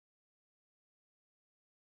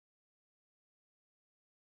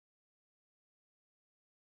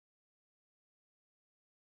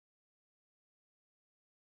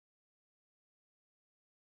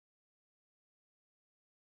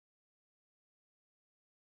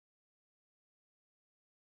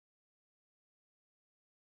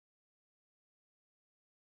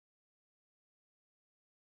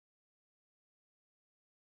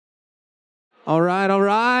All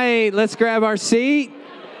right. Let's grab our seat.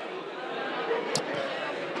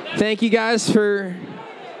 Thank you guys for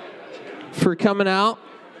coming out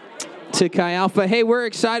to Chi Alpha. Hey, we're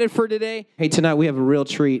excited for today. Hey, tonight we have a real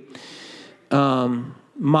treat.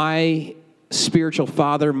 My spiritual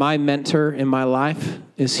father, my mentor in my life,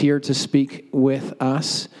 is here to speak with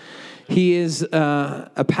us. He is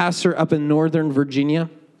a pastor up in Northern Virginia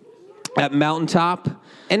at Mountaintop.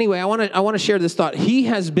 Anyway, I want to share this thought. He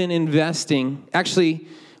has been investing. Actually,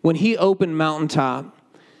 when he opened Mountaintop,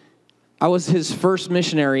 I was his first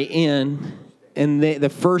missionary in, and the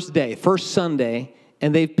first Sunday,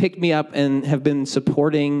 and they've picked me up and have been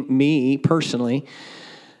supporting me personally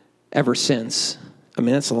ever since. I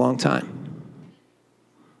mean, that's a long time.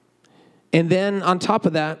 And then on top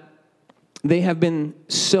of that, they have been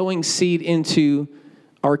sowing seed into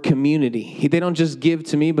our community. They don't just give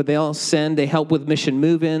to me, but they help with Mission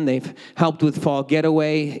Move-In. They've helped with Fall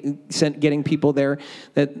Getaway, getting people there.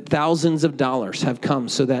 That thousands of dollars have come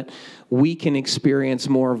so that we can experience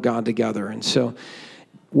more of God together. And so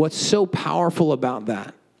what's so powerful about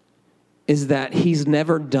that is that he's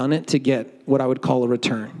never done it to get what I would call a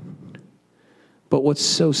return. But what's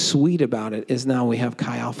so sweet about it is now we have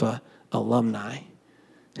Chi Alpha alumni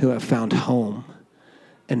who have found home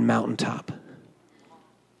in Mountaintop.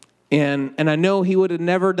 And I know he would have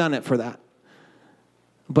never done it for that.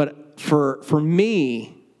 But for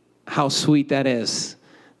me, how sweet that is,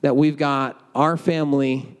 that we've got our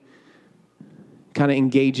family kind of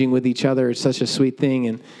engaging with each other. It's such a sweet thing.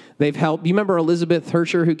 And they've helped. You remember Elizabeth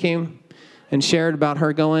Hersher, who came and shared about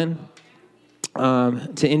her going to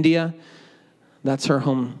India? That's her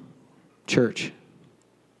home church.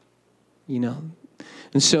 You know.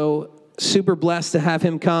 And so super blessed to have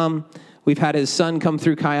him come. We've had his son come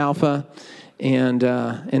through Chi Alpha, and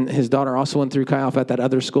his daughter also went through Chi Alpha at that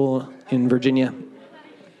other school in Virginia.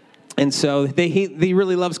 And so he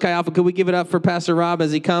really loves Chi Alpha. Could we give it up for Pastor Rob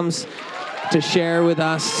as he comes to share with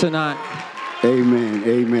us tonight?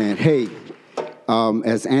 Amen. Hey,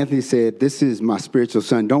 as Anthony said, this is my spiritual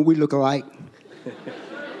son. Don't we look alike?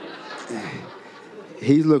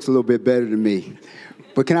 He looks a little bit better than me.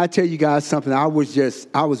 But can I tell you guys something? I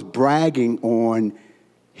was bragging on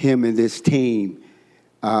him and this team.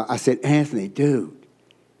 I said, Anthony, dude,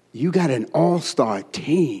 you got an all-star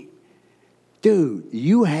team. Dude,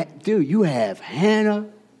 you have Hannah.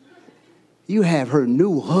 You have her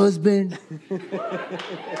new husband.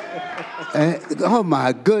 Oh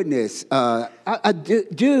my goodness,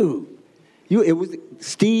 dude, it was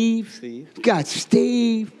Steve. You got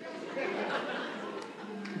Steve.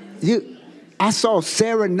 I saw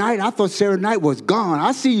Sarah Knight. I thought Sarah Knight was gone.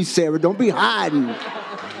 I see you, Sarah. Don't be hiding.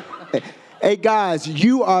 Hey, guys,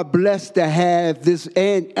 you are blessed to have this.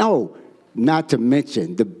 And, not to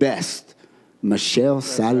mention the best, Michelle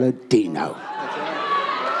Saladino.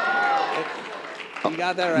 You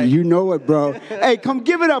got that right. You know it, bro. Hey, come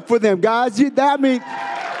give it up for them, guys.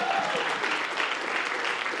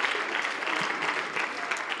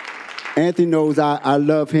 Anthony knows I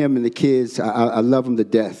love him and the kids. I love them to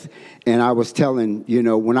death. And I was telling,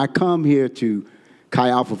 when I come here to Chi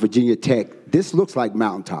Alpha Virginia Tech, this looks like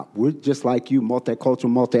Mountaintop. We're just like you, multicultural,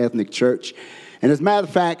 multi-ethnic church. And as a matter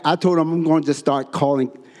of fact, I told them I'm going to just start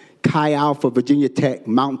calling Chi Alpha Virginia Tech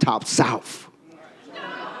Mountaintop South.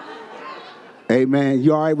 Amen.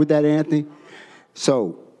 You all right with that, Anthony?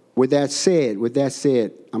 So, with that said,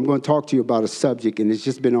 I'm going to talk to you about a subject, and it's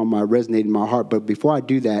just been resonating in my heart. But before I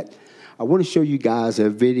do that, I want to show you guys a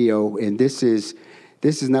video, and this is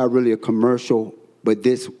not really a commercial, but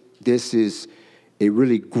this is a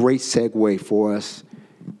really great segue for us,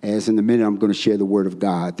 as in a minute I'm going to share the Word of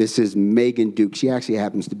God. This is Megan Duke. She actually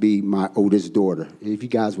happens to be my oldest daughter. If you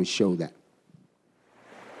guys would show that.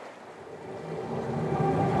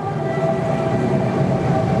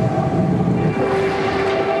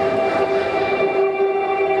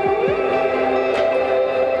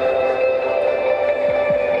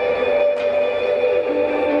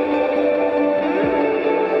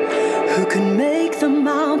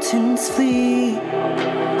 Mountains flee,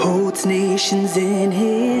 holds nations in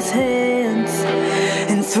his hands,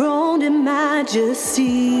 enthroned in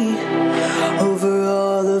majesty over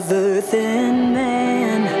all of earth and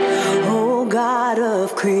man. O God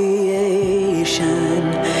of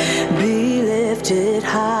creation, be lifted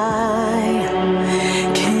high,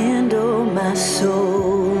 kindle my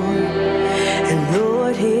soul, and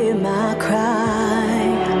Lord, hear my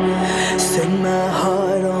cry, set my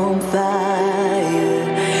heart on fire.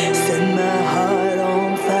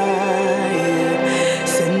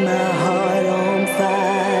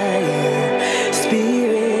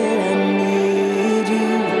 Spirit, I need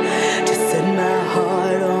you to set my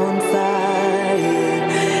heart on fire.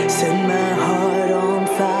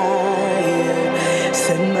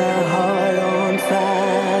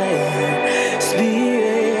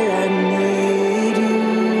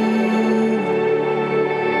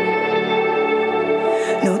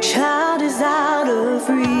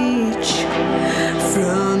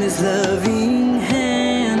 his loving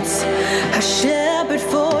hands, a shepherd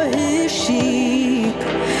for his sheep,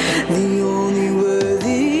 the only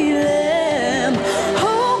worthy Lamb.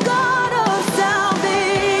 Oh God of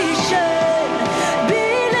salvation, be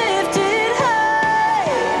lifted high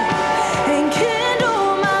and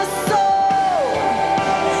kindle my soul,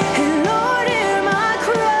 and Lord, hear my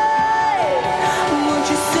cry. Won't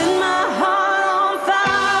you set my heart on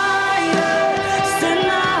fire, set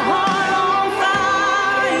my heart on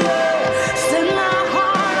fire, set my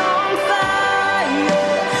heart on fire.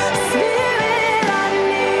 Spirit, I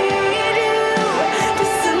need you to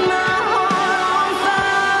set my heart on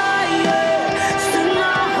fire, set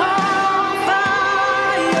my heart on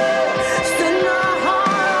fire, set my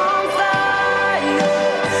heart on fire.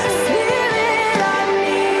 Spirit, I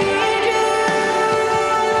need you.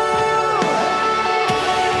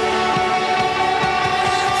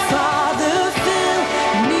 Father, fill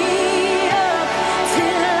me up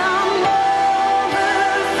till I'm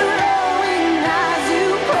overflowing. As you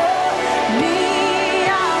pour me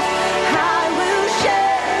out, I will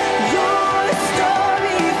share your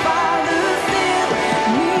story. Father, fill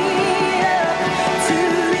me up to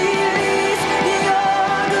release your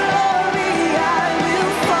glory. I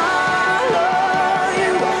will follow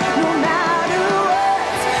you no matter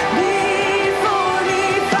what's before me.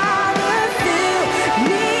 Father, fill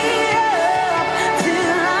me up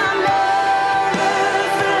till I'm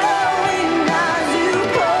overflowing. As you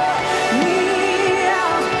pour me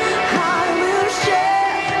out, I will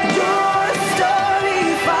share your story.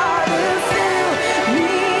 Father, fill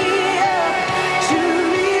me up to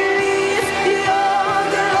release your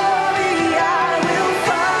glory. I will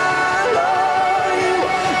follow you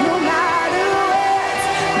no matter what's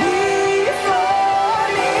before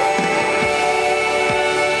me.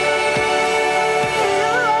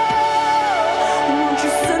 Won't you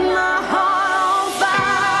set my heart on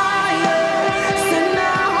fire, set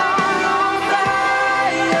my heart on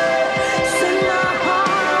fire, set my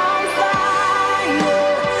heart on fire.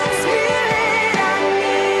 Spirit, I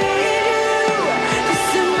need you to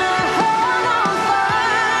set my heart on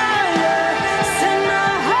fire, set my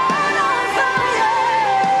heart on fire,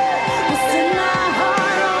 set my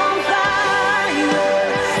heart on fire.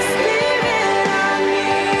 Spirit, I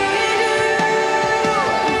need you.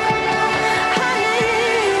 I need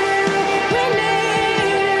you, we need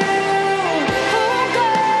you, oh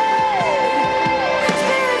God,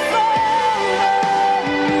 Spirit,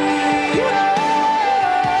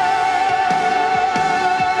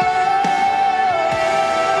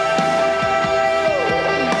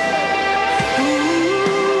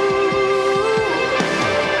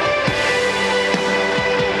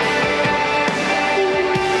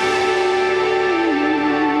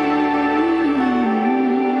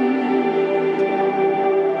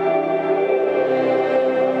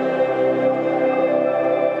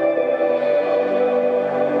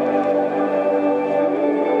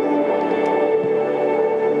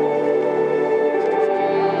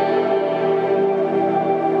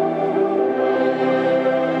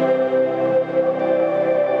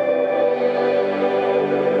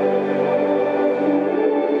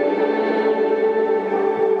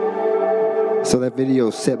 So that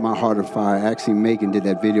video set my heart on fire. Actually, Megan did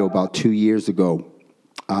that video about 2 years ago.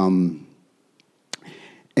 And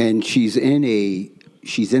she's in a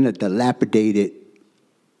dilapidated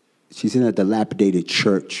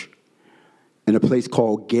church in a place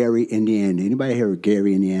called Gary, Indiana. Anybody heard of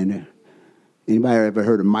Gary, Indiana? Anybody ever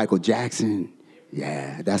heard of Michael Jackson?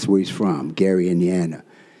 Yeah, that's where he's from, Gary, Indiana.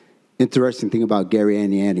 Interesting thing about Gary,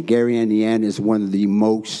 Indiana. Gary, Indiana is one of the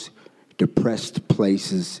most depressed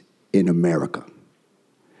places in America.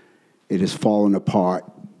 It has fallen apart,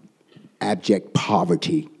 abject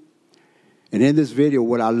poverty. And in this video,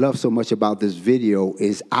 what I love so much about this video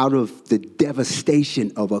is out of the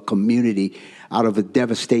devastation of a community, out of the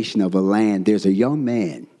devastation of a land, there's a young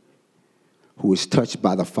man who is touched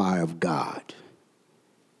by the fire of God.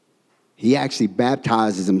 He actually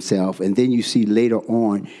baptizes himself, and then you see later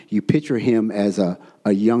on, you picture him as a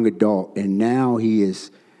young adult, and now he is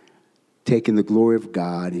taking the glory of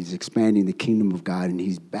God, he's expanding the kingdom of God, and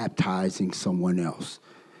he's baptizing someone else.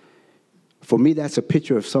 For me, that's a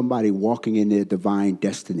picture of somebody walking in their divine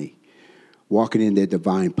destiny, walking in their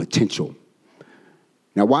divine potential.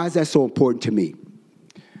 Now, why is that so important to me?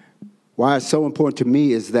 Why it's so important to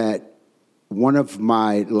me is that one of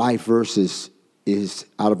my life verses is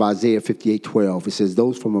out of Isaiah 58:12. It says,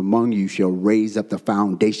 "Those from among you shall raise up the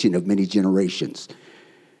foundation of many generations.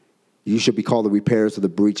 You shall be called the repairers of the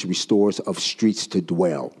breach, restorers of streets to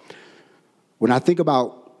dwell." When I think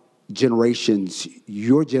about generations,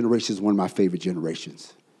 your generation is one of my favorite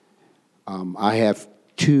generations. I have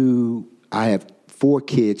I have 4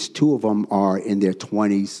 kids. 2 of them are in their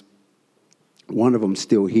 20s. One of them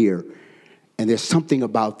still here. And there's something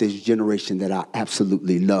about this generation that I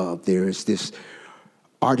absolutely love. There is this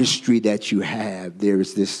artistry that you have.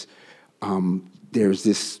 There's this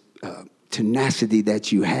tenacity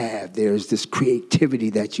that you have. There's this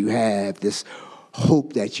creativity that you have, this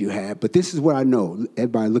hope that you have. But this is what I know.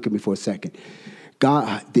 Everybody look at me for a second.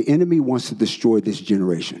 God, the enemy wants to destroy this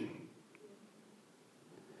generation.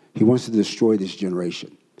 He wants to destroy this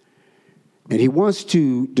generation. And he wants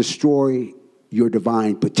to destroy your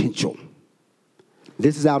divine potential.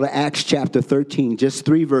 This is out of Acts chapter 13, just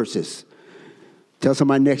 3 verses. Tell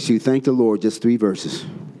somebody next to you, thank the Lord, just 3 verses.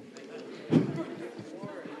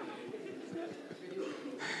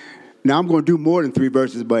 Now, I'm going to do more than 3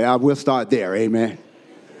 verses, but I will start there, amen?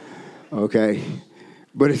 Okay.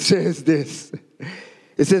 But it says this.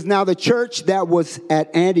 It says, now the church that was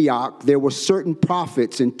at Antioch, there were certain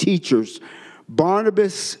prophets and teachers,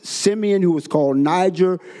 Barnabas, Simeon, who was called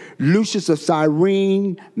Niger, Lucius of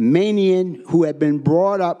Cyrene, Manaen, who had been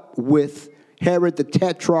brought up with Herod the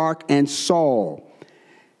Tetrarch, and Saul.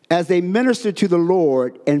 As they ministered to the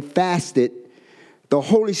Lord and fasted, the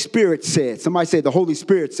Holy Spirit said, somebody say, the Holy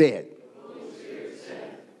Spirit said. The Holy Spirit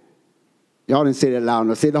said. Y'all didn't say that loud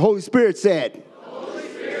enough. Say, the Holy Spirit said. The Holy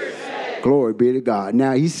Spirit said. Glory be to God.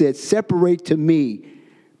 Now he said, separate to me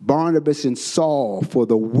Barnabas and Saul for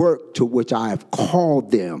the work to which I have called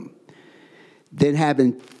them. Then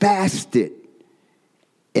having fasted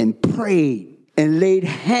and prayed and laid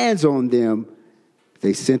hands on them,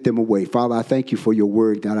 they sent them away. Father, I thank you for your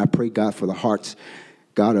word, God. I pray, God, for the hearts,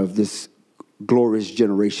 God, of this glorious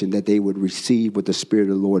generation, that they would receive what the Spirit of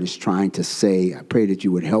the Lord is trying to say. I pray that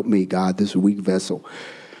you would help me, God, this weak vessel,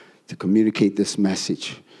 to communicate this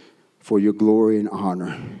message for your glory and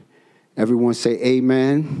honor. Everyone say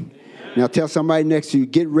amen. Amen. Now tell somebody next to you,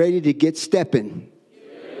 get ready to get stepping.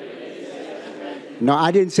 No,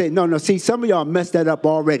 I didn't say, no. See, some of y'all messed that up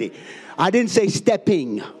already. I didn't say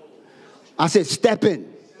stepping. I said stepping.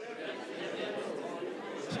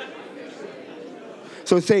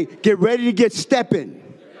 So say, get ready to get stepping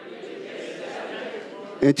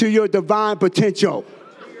into your divine potential.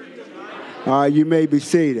 All right, you may be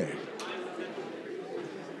seated.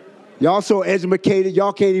 Y'all so educated,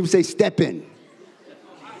 y'all can't even say stepping.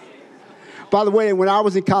 By the way, when I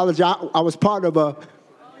was in college, I was part of a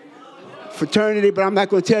fraternity, but I'm not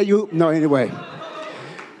going to tell you. No, anyway.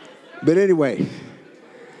 But anyway,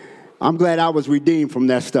 I'm glad I was redeemed from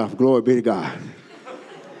that stuff. Glory be to God.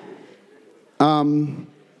 And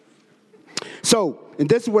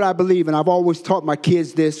this is what I believe, and I've always taught my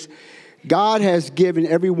kids this. God has given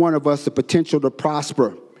every one of us the potential to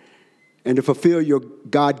prosper and to fulfill your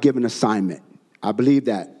God-given assignment. I believe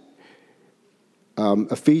that.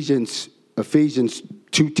 Ephesians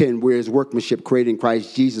 2:10, where his workmanship created in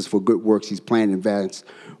Christ Jesus for good works he's planned in advance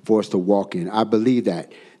for us to walk in. I believe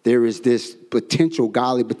that there is this potential,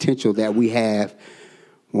 godly potential that we have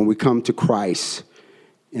when we come to Christ.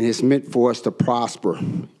 And it's meant for us to prosper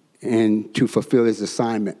and to fulfill his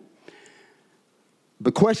assignment.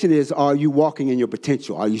 The question is, are you walking in your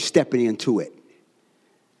potential? Are you stepping into it?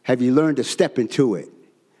 Have you learned to step into it?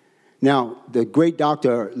 Now, the great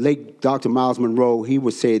late Dr. Miles Monroe, he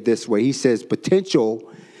would say it this way. He says, potential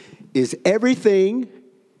is everything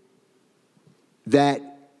that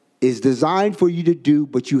is designed for you to do,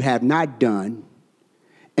 but you have not done,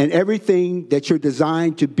 and everything that you're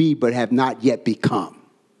designed to be, but have not yet become.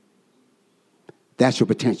 That's your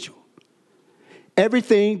potential.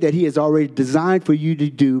 Everything that he has already designed for you to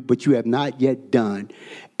do, but you have not yet done.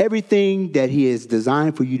 Everything that he has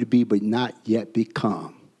designed for you to be, but not yet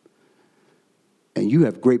become. And you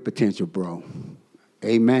have great potential, bro.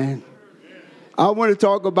 Amen. I want to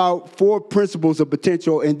talk about 4 principles of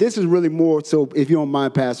potential. And this is really more so, if you don't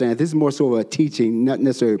mind, Pastor Ann, this is more so of a teaching, not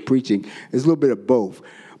necessarily preaching. It's a little bit of both.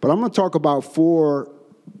 But I'm going to talk about 4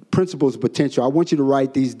 principles of potential. I want you to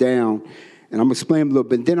write these down. And I'm going to explain them a little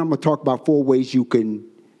bit. And then I'm going to talk about 4 ways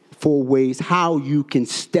how you can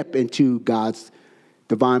step into God's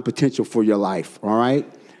divine potential for your life. All right?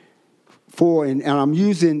 4, and I'm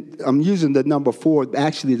using the number 4.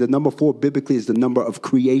 Actually, the number 4 biblically is the number of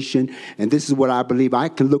creation. And this is what I believe. I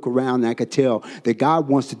can look around and I can tell that God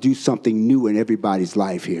wants to do something new in everybody's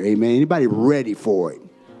life here. Amen. Anybody ready for it?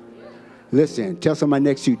 Listen, tell somebody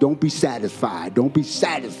next to you, don't be satisfied. Don't be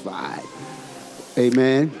satisfied.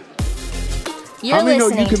 Amen. You're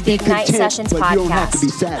listening to the Ignite Sessions podcast,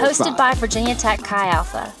 hosted by Virginia Tech Chi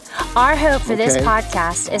Alpha. Our hope for this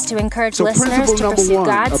podcast is to encourage listeners to pursue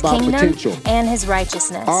God's kingdom and his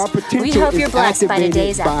righteousness. We hope you're blessed by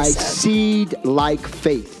today's episode. Seed-like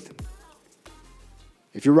faith.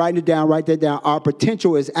 If you're writing it down, write that down. Our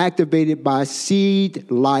potential is activated by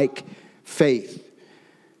seed-like faith.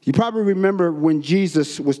 You probably remember when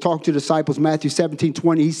Jesus was talking to the disciples, Matthew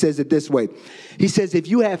 17:20, he says it this way. He says, if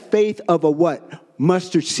you have faith of a what?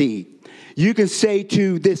 Mustard seed. You can say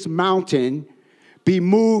to this mountain, be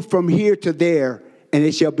moved from here to there, and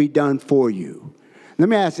it shall be done for you. Let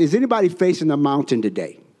me ask, is anybody facing a mountain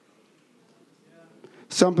today?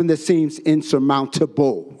 Something that seems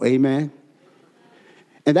insurmountable. Amen.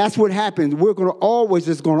 And that's what happens.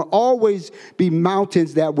 There's going to always be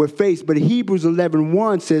mountains that we're faced. But Hebrews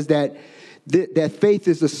 11:1 says that faith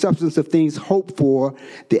is the substance of things hoped for,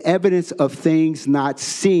 the evidence of things not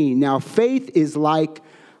seen. Now, faith is like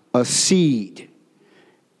a seed.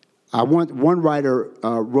 One writer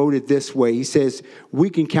wrote it this way. He says,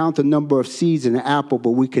 we can count the number of seeds in an apple,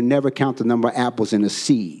 but we can never count the number of apples in a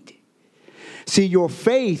seed. See, your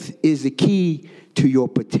faith is the key to your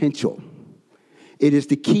potential. It is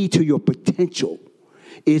the key to your potential.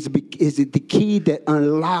 Is it the key that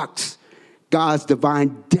unlocks God's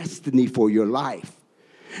divine destiny for your life?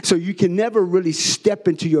 So you can never really step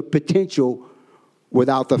into your potential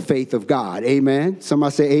without the faith of God. Amen?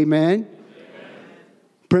 Somebody say amen.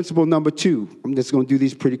 Principle number 2. I'm just going to do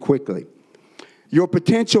these pretty quickly. Your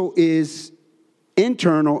potential is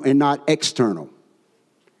internal and not external.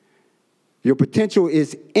 Your potential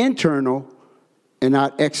is internal and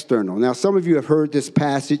not external. Now, some of you have heard this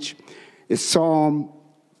passage. It's Psalm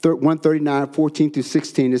 139, 14 through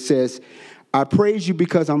 16. It says, I praise you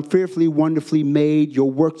because I'm fearfully, wonderfully made. Your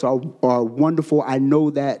works are wonderful. I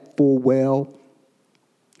know that full well.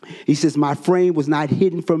 He says, my frame was not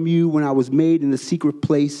hidden from you when I was made in the secret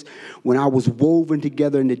place, when I was woven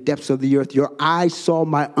together in the depths of the earth. Your eyes saw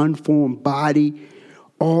my unformed body.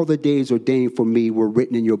 All the days ordained for me were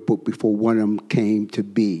written in your book before one of them came to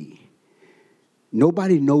be.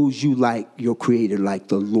 Nobody knows you like your creator, like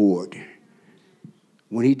the Lord.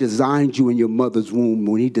 When he designed you in your mother's womb,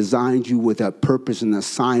 when he designed you with a purpose and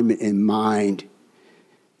assignment in mind,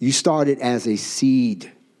 you started as a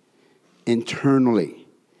seed internally.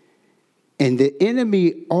 And the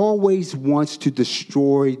enemy always wants to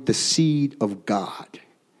destroy the seed of God.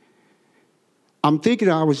 I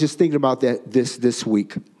was just thinking about that this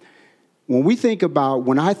week. When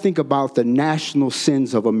I think about the national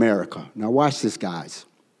sins of America. Now watch this, guys.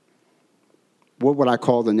 What would I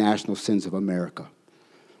call the national sins of America?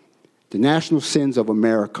 The national sins of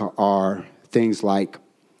America are things like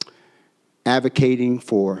advocating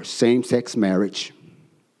for same-sex marriage.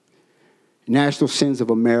 National sins of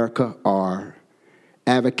America are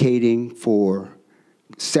advocating for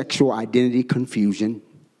sexual identity confusion.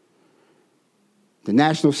 The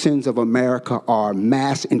national sins of America are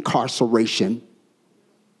mass incarceration.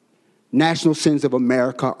 National sins of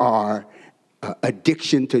America are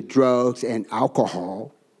addiction to drugs and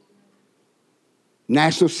alcohol.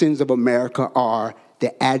 National sins of America are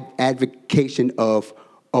the advocation of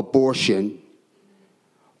abortion.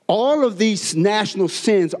 All of these national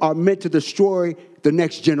sins are meant to destroy the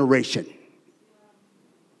next generation.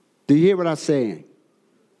 Do you hear what I'm saying?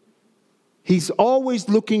 He's always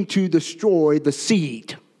looking to destroy the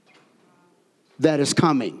seed that is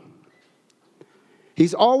coming.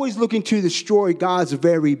 He's always looking to destroy God's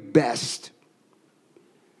very best.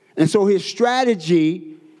 And so his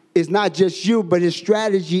strategy is not just you, but his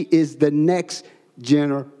strategy is the next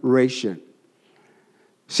generation.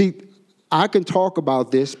 See, I can talk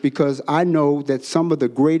about this because I know that some of the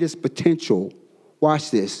greatest potential, watch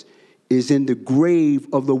this, is in the grave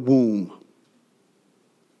of the womb.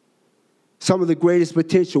 Some of the greatest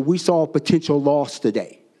potential, we saw potential lost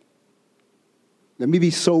today. Let me be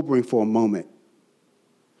sobering for a moment.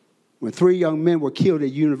 When 3 young men were killed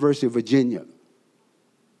at University of Virginia,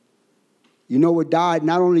 you know what died?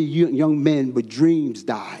 Not only young men, but dreams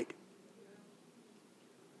died.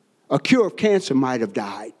 A cure of cancer might have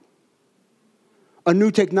died. A new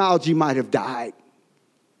technology might have died.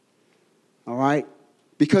 All right?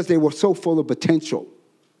 Because they were so full of potential.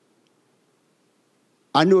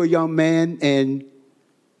 I knew a young man, and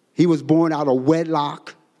he was born out of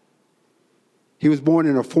wedlock. He was born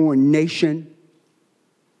in a foreign nation.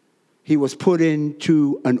 He was put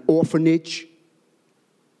into an orphanage.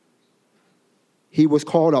 He was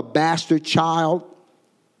called a bastard child.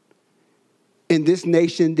 In this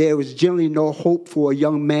nation, there was generally no hope for a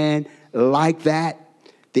young man like that.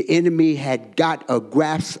 The enemy had got a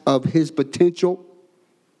grasp of his potential.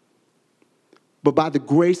 But by the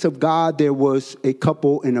grace of God, there was a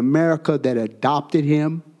couple in America that adopted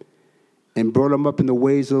him and brought him up in the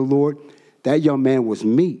ways of the Lord. That young man was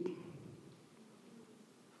me.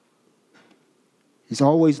 He's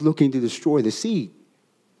always looking to destroy the seed.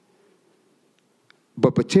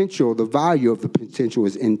 But potential, the value of the potential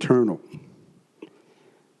is internal.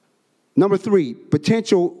 Number 3,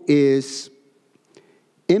 potential is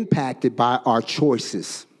impacted by our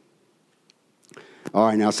choices. All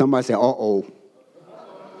right, now somebody say, uh-oh.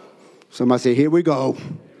 Somebody say, here we go.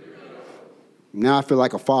 Now I feel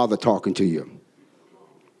like a father talking to you.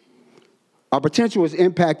 Our potential is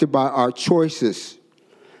impacted by our choices.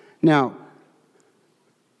 Now,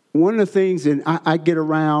 one of the things, and I get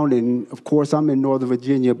around, and of course I'm in Northern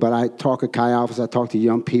Virginia, but I talk at Chi Alphas, I talk to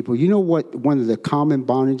young people. You know what one of the common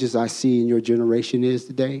bondages I see in your generation is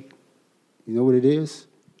today? You know what it is?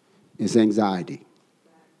 It's anxiety.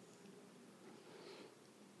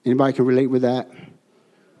 Anybody can relate with that?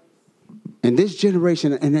 And this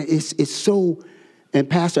generation, and it's so, and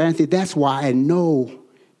Pastor Anthony, that's why I know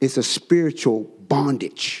it's a spiritual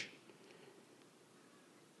bondage.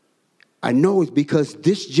 I know it's because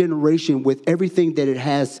this generation, with everything that it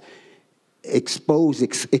has exposed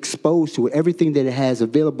to it, everything that it has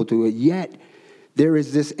available to it, yet there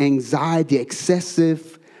is this anxiety,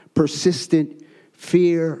 excessive, persistent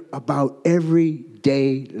fear about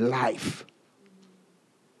everyday life.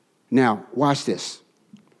 Now, watch this.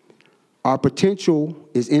 Our potential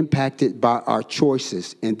is impacted by our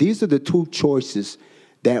choices. And these are the 2 choices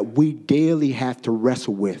that we daily have to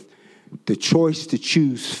wrestle with. The choice to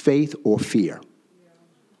choose faith or fear.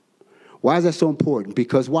 Why is that so important?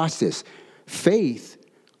 Because watch this. Faith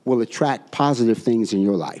will attract positive things in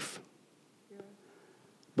your life.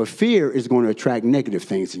 But fear is going to attract negative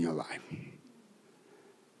things in your life.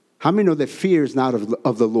 How many know that fear is not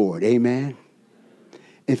of the Lord? Amen?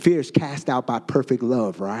 And fear is cast out by perfect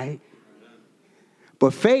love, right?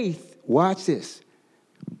 But faith, watch this.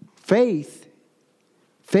 Faith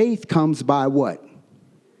comes by what?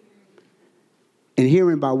 And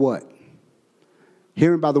hearing by what?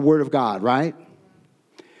 Hearing by the word of God, right?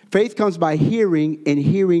 Faith comes by hearing, and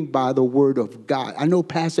hearing by the word of God. I know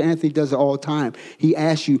Pastor Anthony does it all the time. He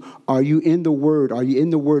asks you, are you in the word? Are you in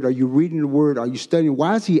the word? Are you reading the word? Are you studying?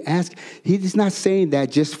 Why does he ask? He's not saying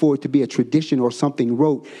that just for it to be a tradition or something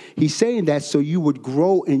rote. He's saying that so you would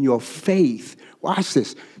grow in your faith. Watch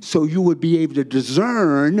this. So you would be able to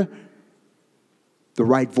discern the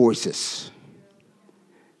right voices.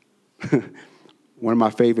 One of my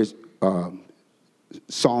favorite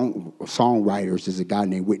songwriters is a guy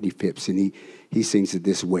named Whitney Phipps, and he sings it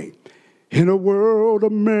this way. In a world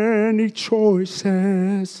of many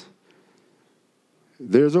choices,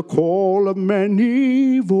 there's a call of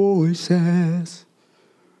many voices.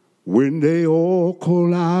 When they all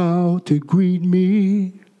call out to greet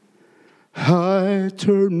me, I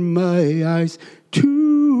turn my eyes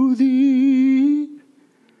to thee.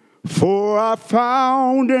 For I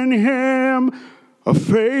found in him a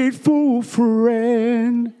faithful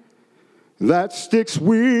friend that sticks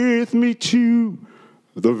with me to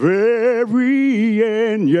the very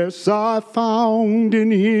end. Yes, I found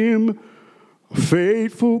in him a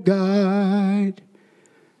faithful guide.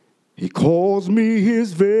 He calls me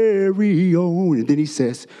his very own. And then he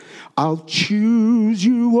says, I'll choose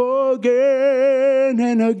you again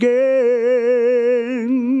and again.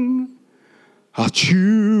 I'll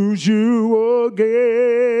choose you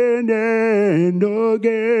again and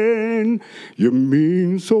again. You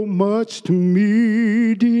mean so much to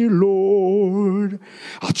me, dear Lord.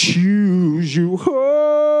 I'll choose you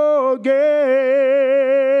again.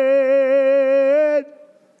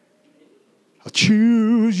 I'll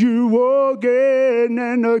choose you again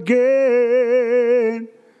and again.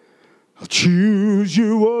 I'll choose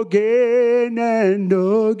you again and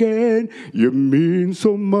again. You mean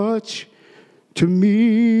so much to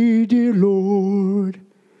me, dear Lord.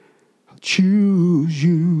 I'll choose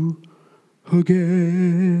you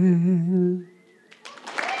again.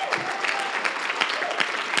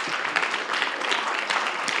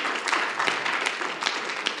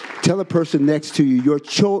 Tell the person next to you,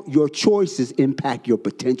 your choices impact your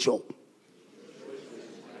potential.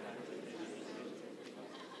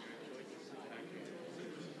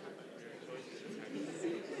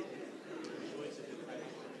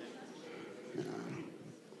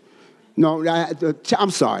 No,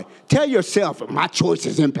 I'm sorry. Tell yourself, my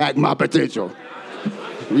choices impact my potential.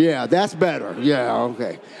 Yeah, that's better. Yeah,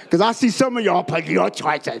 okay. Because I see some of y'all put your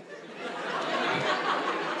choices.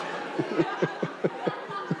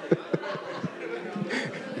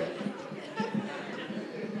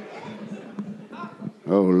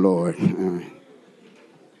 Oh, Lord.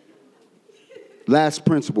 Last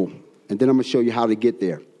principle, and then I'm going to show you how to get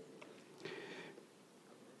there.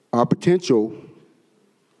 Our potential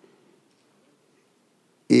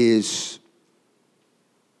is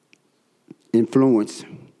influenced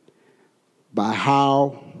by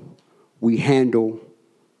how we handle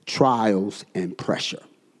trials and pressure.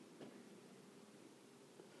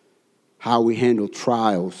 How we handle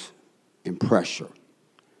trials and pressure.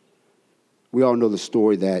 We all know the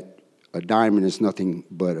story that a diamond is nothing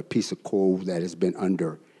but a piece of coal that has been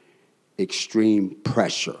under extreme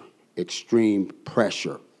pressure. Extreme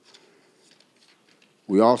pressure.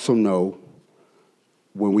 We also know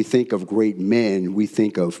when we think of great men, we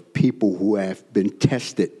think of people who have been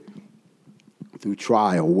tested through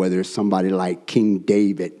trial, whether it's somebody like King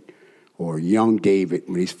David or young David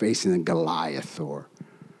when he's facing a Goliath, or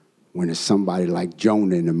when it's somebody like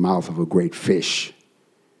Jonah in the mouth of a great fish.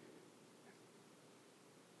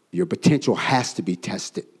 Your potential has to be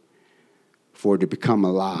tested for it to become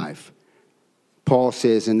alive. Paul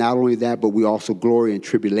says, and not only that, but we also glory in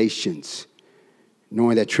tribulations,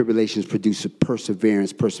 knowing that tribulations produce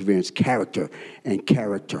perseverance, perseverance, character, and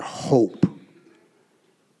character, hope.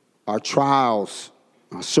 Our trials,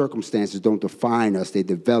 our circumstances don't define us. They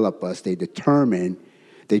develop us. They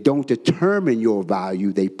don't determine your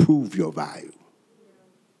value. They prove your value.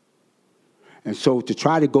 And so to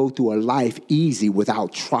try to go through a life easy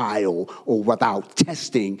without trial or without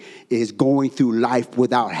testing is going through life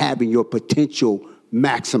without having your potential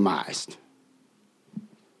maximized.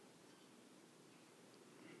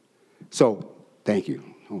 So, thank you.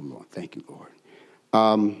 Oh, Lord. Thank you, Lord.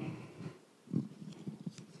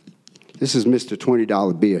 This is Mr.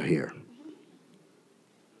 $20 bill here.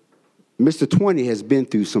 Mr. 20 has been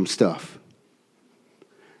through some stuff.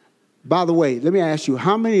 By the way, let me ask you,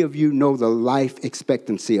 how many of you know the life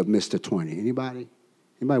expectancy of Mr. 20? Anybody?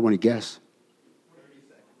 Anybody want to guess? 30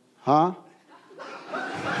 seconds. Huh?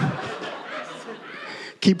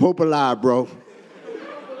 Keep hope alive, bro.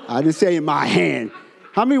 I didn't say in my hand.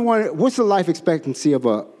 How many want? What's the life expectancy of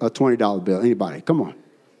a $20 bill? Anybody? Come on.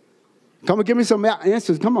 Come on, give me some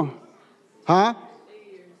answers. Come on. Huh?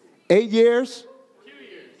 8 years. 8 years? 2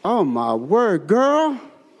 years. Oh, my word, girl.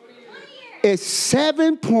 It's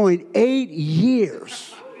 7.8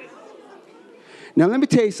 years. Now, let me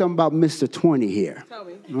tell you something about Mr. 20 here. Tell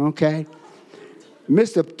me. Okay?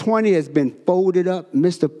 Mr. 20 has been folded up.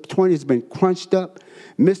 Mr. 20 has been crunched up.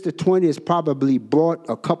 Mr. 20 has probably bought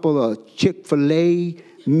a couple of Chick-fil-A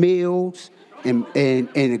meals and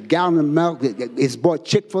a gallon of milk. It's bought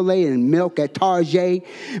Chick-fil-A and milk at Target.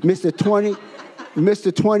 Mr.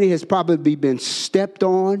 20 has probably been stepped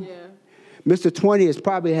on. Yeah. Mr. 20 has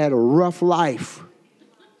probably had a rough life.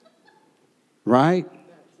 Right?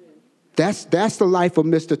 That's the life of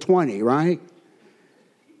Mr. 20, right?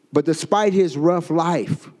 But despite his rough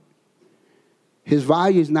life, his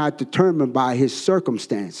value is not determined by his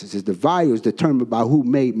circumstances. The value is determined by who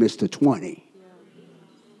made Mr. 20.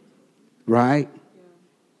 Right?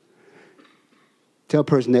 Tell the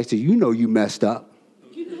person next to you, you know you messed up.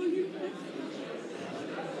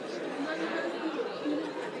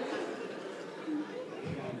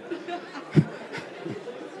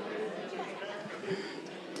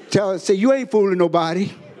 Say, you ain't fooling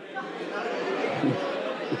nobody.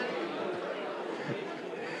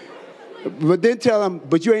 But then tell them,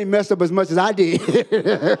 but you ain't messed up as much as I did.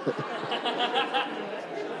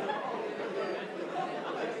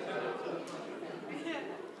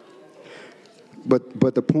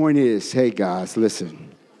 But the point is, hey guys,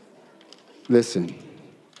 listen. The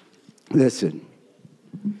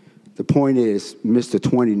point is, Mr.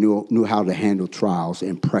 20 knew how to handle trials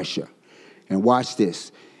and pressure. And watch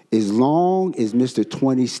this. As long as Mr.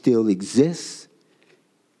 20 still exists,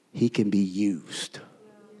 he can be used.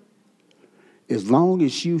 As long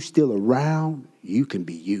as you're still around, you can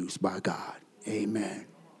be used by God. Amen.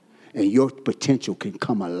 And your potential can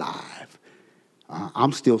come alive.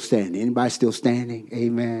 I'm still standing. Anybody still standing?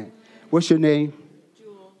 Amen. What's your name?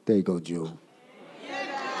 Jewel. There you go, Jewel.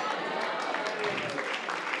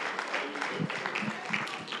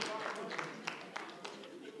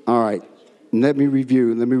 All right. Let me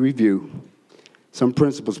review some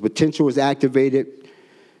principles. Potential is activated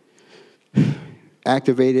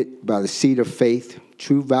by the seed of faith.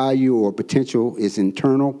 True value or potential is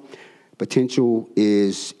internal. Potential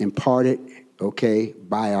is imparted,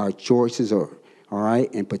 by our choices, all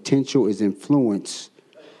right? And potential is influenced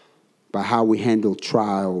by how we handle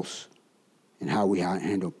trials and how we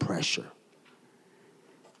handle pressure.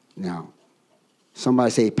 Now,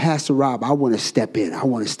 somebody say, Pastor Rob, I want to step in.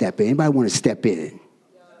 Anybody want to step in?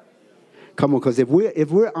 Come on, because if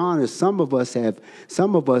we're honest, some of us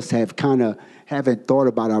have kind of haven't thought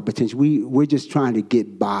about our potential. We're just trying to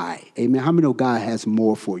get by. Amen. How many know God has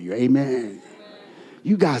more for you? Amen.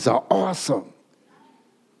 You guys are awesome.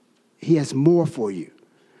 He has more for you.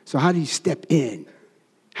 So how do you step in?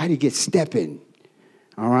 How do you get stepping?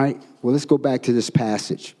 All right. Well, let's go back to this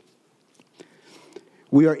passage.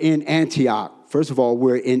 We are in Antioch. First of all,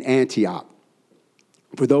 we're in Antioch.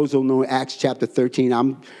 For those who don't know Acts chapter 13,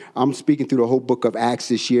 I'm speaking through the whole book of Acts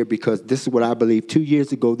this year because this is what I believe. 2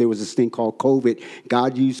 years ago, there was this thing called COVID.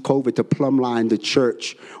 God used COVID to plumb line the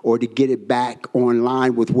church or to get it back on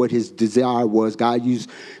line with what his desire was. God used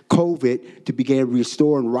COVID to begin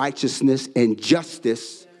restoring righteousness and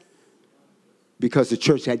justice because the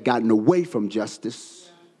church had gotten away from justice.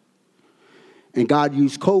 And God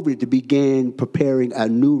used COVID to begin preparing a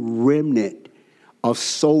new remnant of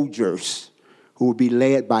soldiers who will be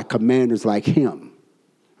led by commanders like him.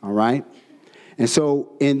 All right? And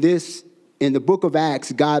so in the book of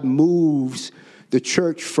Acts, God moves the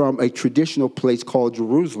church from a traditional place called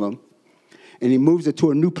Jerusalem, and he moves it to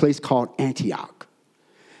a new place called Antioch.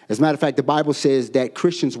 As a matter of fact, the Bible says that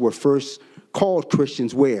Christians were first called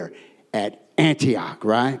Christians where? At Antioch,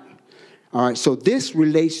 right? All right, so this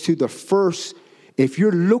relates to the first. If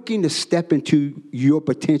you're looking to step into your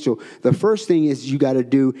potential, the first thing is you got to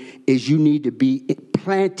do is you need to be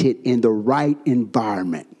planted in the right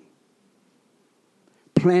environment.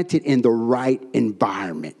 Planted in the right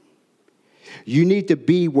environment. You need to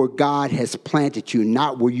be where God has planted you,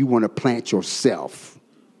 not where you want to plant yourself.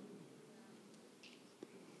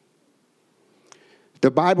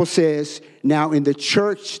 The Bible says, now in the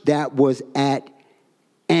church that was at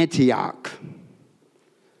Antioch,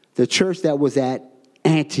 the church that was at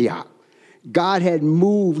Antioch, God had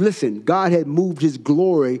moved his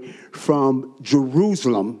glory from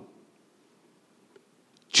Jerusalem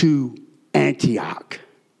to Antioch.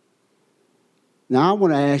 Now I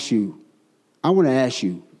want to ask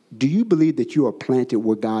you, do you believe that you are planted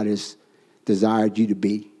where God has desired you to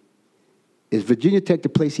be? Is Virginia Tech the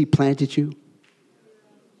place he planted you?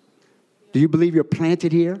 Do you believe you're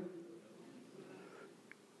planted here?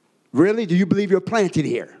 Really? Do you believe you're planted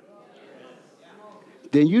here?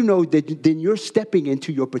 Then you know that then you're stepping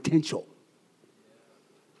into your potential.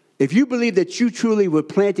 If you believe that you truly were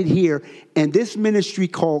planted here and this ministry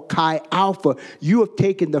called Chi Alpha, you have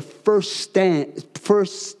taken the first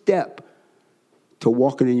step to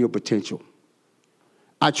walking in your potential.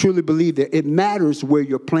 I truly believe that it matters where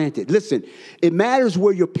you're planted. Listen, it matters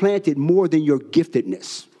where you're planted more than your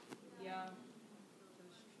giftedness. Yeah.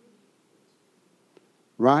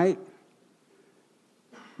 Right?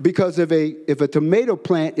 Because if a tomato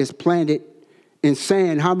plant is planted in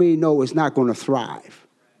sand, how many know it's not going to thrive?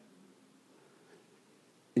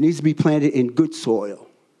 It needs to be planted in good soil.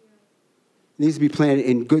 It needs to be planted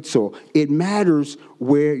in good soil. It matters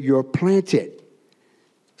where you're planted.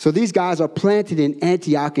 So these guys are planted in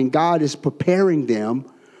Antioch, and God is preparing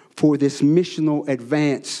them for this missional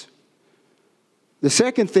advance. The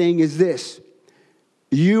second thing is this.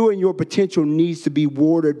 You and your potential needs to be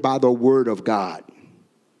watered by the Word of God.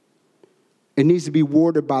 It needs to be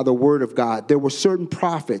watered by the Word of God. There were certain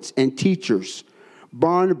prophets and teachers,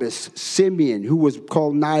 Barnabas, Simeon, who was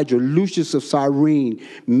called Niger, Lucius of Cyrene,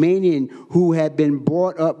 Manaen, who had been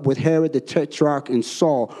brought up with Herod the Tetrarch and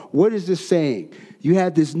Saul. What is this saying? You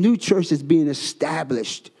have this new church that's being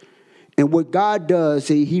established. And what God does,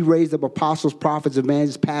 he raised up apostles, prophets,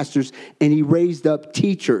 evangelists, pastors, and he raised up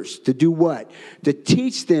teachers to do what? To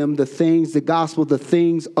teach them the things, the gospel, the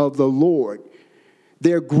things of the Lord.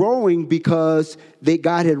 They're growing because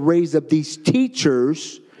God had raised up these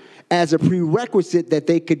teachers as a prerequisite that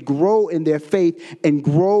they could grow in their faith and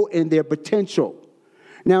grow in their potential.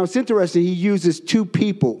 Now, it's interesting. He uses two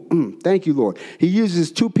people. Thank you, Lord. He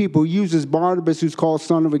uses two people. He uses Barnabas, who's called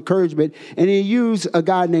son of encouragement, and he used a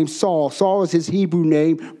guy named Saul. Saul is his Hebrew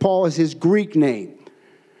name. Paul is his Greek name.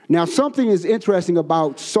 Now, something is interesting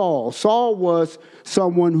about Saul. Saul was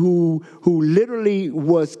someone who literally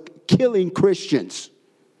was killing Christians.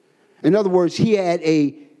 In other words, he had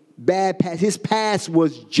a bad past. His past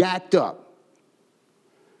was jacked up.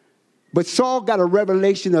 But Saul got a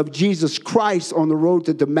revelation of Jesus Christ on the road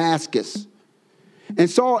to Damascus. And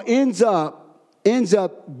Saul ends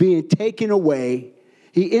up being taken away.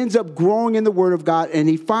 He ends up growing in the Word of God, and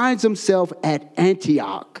he finds himself at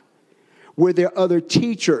Antioch, where there are other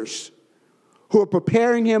teachers who are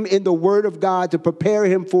preparing him in the Word of God to prepare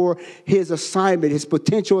him for his assignment, his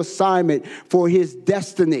potential assignment, for his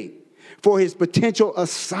destiny, for his potential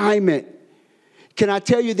assignment. Can I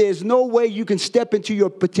tell you, there's no way you can step into your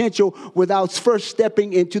potential without first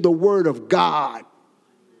stepping into the Word of God.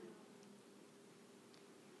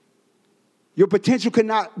 Your potential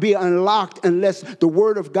cannot be unlocked unless the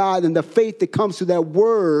Word of God and the faith that comes through that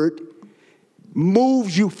Word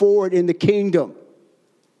moves you forward in the kingdom.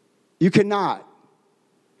 You cannot.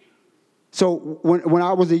 So when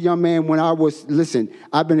I was a young man,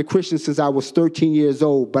 I've been a Christian since I was 13 years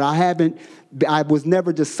old, but I was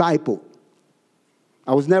never discipled.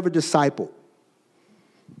 I was never discipled.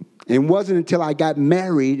 It wasn't until I got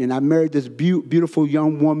married, and I married this beautiful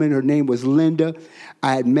young woman. Her name was Linda.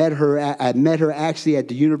 I met her actually at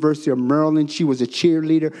the University of Maryland. She was a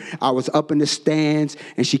cheerleader. I was up in the stands,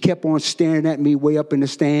 and she kept on staring at me way up in the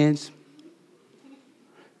stands.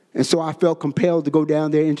 And so I felt compelled to go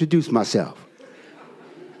down there and introduce myself.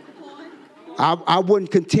 I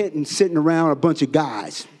wasn't content in sitting around a bunch of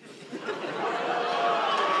guys.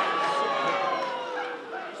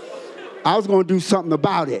 I was going to do something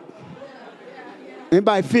about it.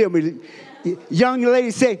 Anybody feel me? Young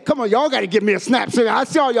lady said, come on, y'all got to give me a snap. So I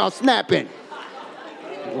saw y'all snapping.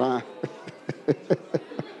 Wow.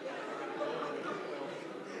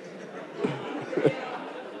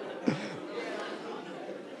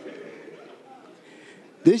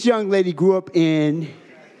 This young lady grew up in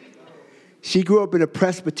a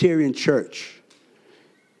Presbyterian church.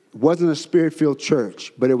 It wasn't a spirit-filled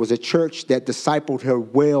church, but it was a church that discipled her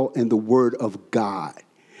well in the Word of God.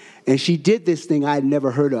 And she did this thing I had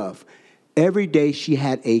never heard of. Every day she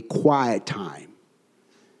had a quiet time.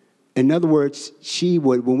 In other words,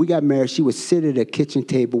 when we got married, she would sit at a kitchen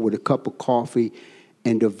table with a cup of coffee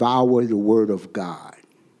and devour the Word of God.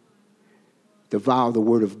 Devour the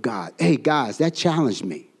Word of God. Hey, guys, that challenged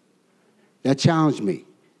me.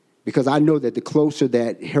 Because I know that the closer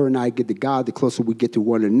that her and I get to God, the closer we get to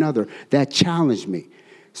one another. That challenged me.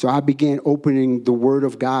 So I began opening the Word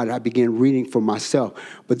of God. I began reading for myself.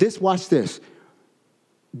 But watch this.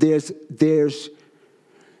 There is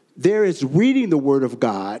reading the Word of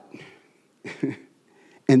God,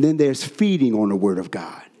 and then there's feeding on the Word of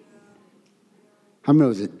God. How many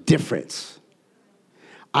know there's a difference?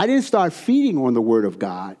 I didn't start feeding on the Word of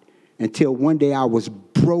God until one day I was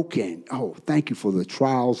broken. Oh, thank you for the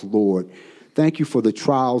trials, Lord. Thank you for the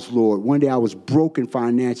trials, Lord. One day I was broken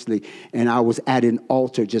financially, and I was at an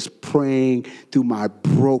altar just praying through my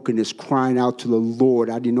brokenness, crying out to the Lord.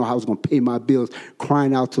 I didn't know how I was going to pay my bills,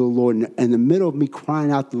 crying out to the Lord. And in the middle of me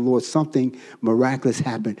crying out to the Lord, something miraculous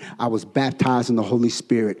happened. I was baptized in the Holy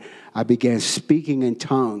Spirit. I began speaking in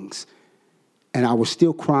tongues, and I was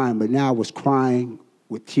still crying, but now I was crying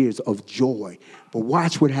with tears of joy. But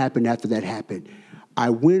watch what happened after that happened. I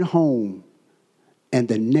went home, and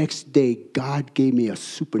the next day, God gave me a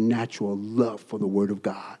supernatural love for the Word of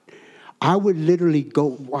God. I would literally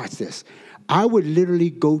watch this. I would literally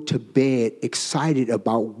go to bed excited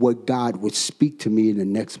about what God would speak to me in the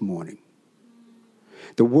next morning.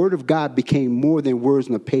 The Word of God became more than words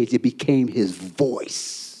on a page. It became His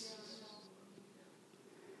voice.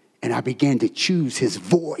 And I began to choose His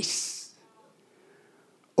voice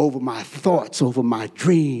over my thoughts, over my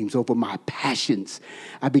dreams, over my passions.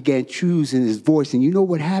 I began choosing His voice. And you know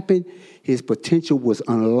what happened? His potential was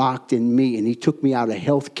unlocked in me, and He took me out of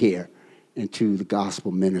healthcare into the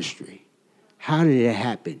gospel ministry. How did it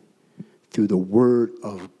happen? Through the Word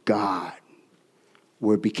of God,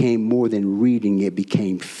 where it became more than reading, it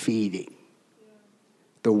became feeding.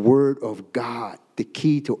 The Word of God, the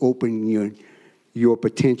key to opening your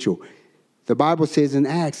potential. The Bible says in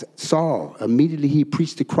Acts, Saul, immediately he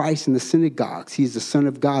preached to Christ in the synagogues. He's the Son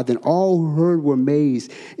of God. Then all who heard were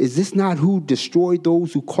amazed. Is this not who destroyed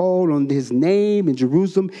those who called on His name in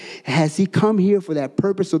Jerusalem? Has He come here for that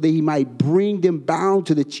purpose so that He might bring them bound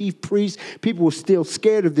to the chief priests? People were still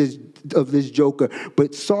scared of this joker.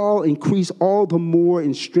 But Saul increased all the more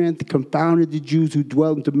in strength, confounded the Jews who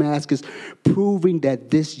dwelt in Damascus, proving that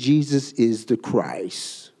this Jesus is the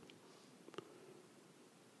Christ.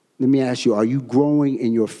 Let me ask you, are you growing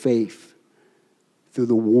in your faith through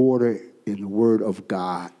the water in the Word of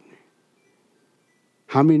God?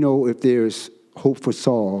 How many know if there's hope for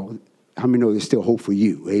Saul, how many know there's still hope for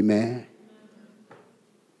you? Amen?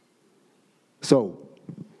 So,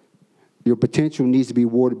 your potential needs to be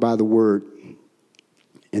watered by the Word.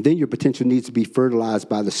 And then your potential needs to be fertilized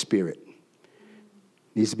by the Spirit.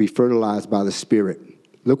 Needs to be fertilized by the Spirit.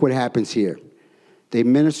 Look what happens here. They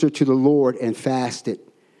ministered to the Lord and fasted.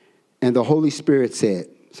 And the Holy Spirit said.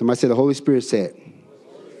 Somebody say the Holy Spirit said.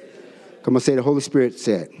 Come on, say the Holy Spirit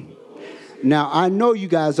said. Now, I know you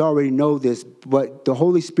guys already know this, but the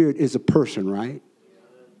Holy Spirit is a person, right?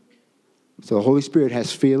 So the Holy Spirit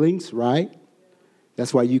has feelings, right?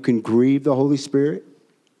 That's why you can grieve the Holy Spirit.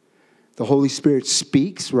 The Holy Spirit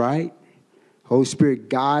speaks, right? Holy Spirit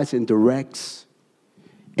guides and directs.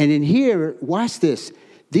 And in here, watch this.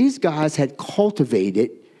 These guys had cultivated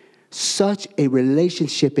such a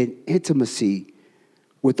relationship and intimacy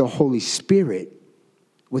with the Holy Spirit,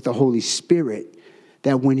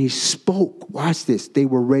 that when He spoke, watch this, they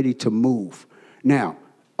were ready to move. Now,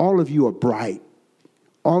 all of you are bright.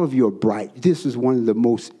 This is one of the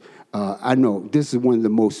most I know this is one of the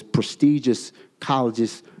most prestigious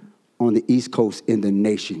colleges on the East Coast in the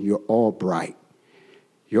nation. You're all bright.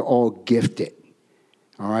 You're all gifted.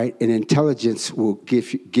 All right? And intelligence will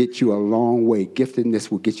get you a long way. Giftedness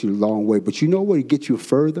will get you a long way. But you know what will get you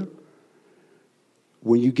further?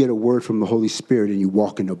 When you get a word from the Holy Spirit and you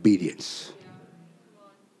walk in obedience.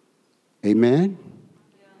 Amen?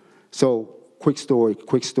 So, quick story.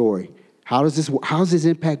 How does this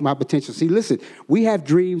impact my potential? See, listen, we have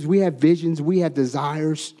dreams, we have visions, we have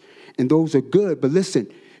desires, and those are good. But listen,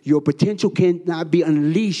 your potential cannot be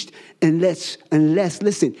unleashed unless,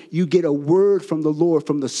 listen, you get a word from the Lord,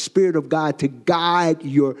 from the Spirit of God to guide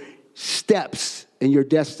your steps and your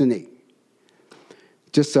destiny.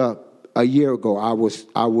 Just a year ago, I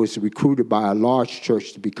was recruited by a large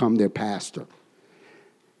church to become their pastor.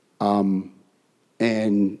 And,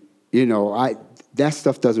 you know, that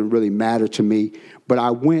stuff doesn't really matter to me. But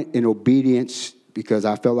I went in obedience because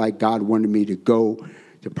I felt like God wanted me to go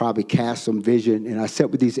to probably cast some vision. And I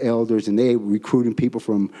sat with these elders, and they were recruiting people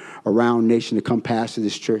from around the nation to come pastor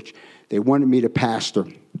this church. They wanted me to pastor.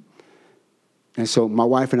 And so my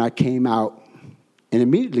wife and I came out, and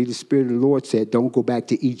immediately the Spirit of the Lord said, don't go back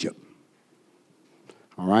to Egypt.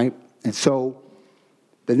 All right? And so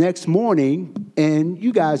the next morning, and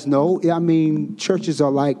you guys know, I mean, some churches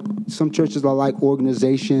are like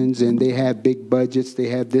organizations, and they have big budgets. They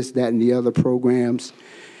have this, that, and the other programs.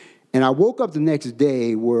 And I woke up the next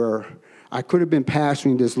day where I could have been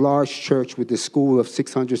pastoring this large church with this school of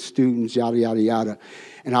 600 students, yada, yada, yada.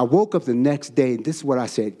 And I woke up the next day, and this is what I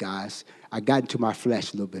said, guys. I got into my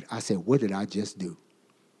flesh a little bit. I said, what did I just do?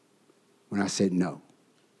 When I said no.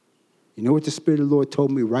 You know what the Spirit of the Lord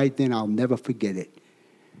told me right then? I'll never forget it.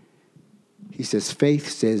 He says, faith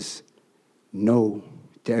says no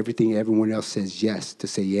to everything everyone else says yes, to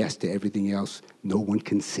say yes to everything else no one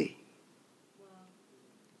can see.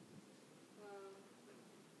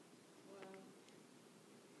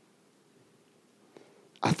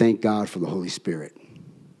 I thank God for the Holy Spirit,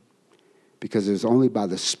 because it's only by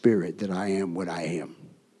the Spirit that I am what I am.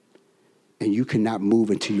 And you cannot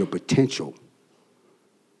move into your potential,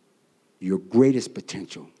 your greatest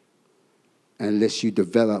potential, unless you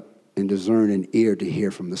develop and discern an ear to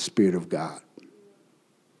hear from the Spirit of God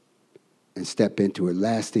and step into it.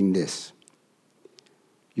 Last thing, this.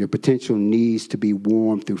 Your potential needs to be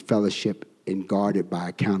warmed through fellowship and guarded by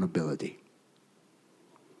accountability.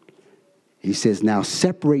 He says, now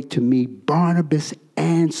separate to me Barnabas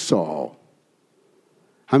and Saul.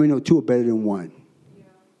 How many know two are better than one? Yeah.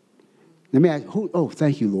 Let me ask,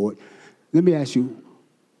 thank you, Lord. Let me ask you,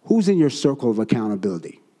 who's in your circle of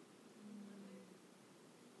accountability?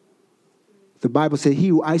 The Bible says, he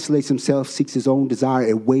who isolates himself seeks his own desire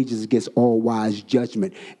and wages against all wise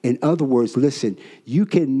judgment. In other words, listen, you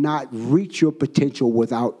cannot reach your potential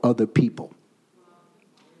without other people.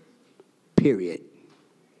 Period.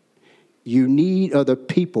 You need other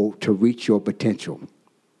people to reach your potential.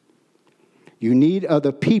 You need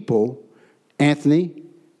other people, Anthony,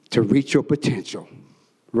 to reach your potential,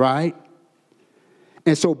 right?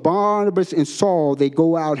 And so Barnabas and Saul, they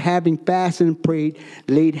go out having fasted and prayed,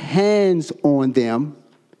 laid hands on them.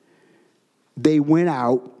 They went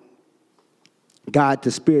out. God,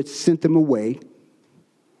 the Spirit, sent them away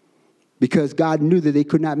because God knew that they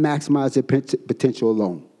could not maximize their potential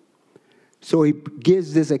alone. So he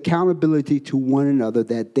gives this accountability to one another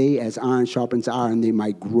that they, as iron sharpens iron, they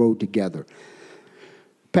might grow together.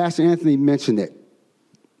 Pastor Anthony mentioned it.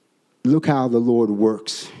 Look how the Lord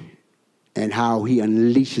works and how he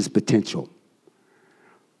unleashes potential.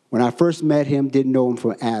 When I first met him, didn't know him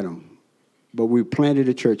from Adam, but we planted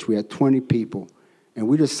a church. We had 20 people, and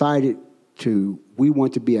we decided we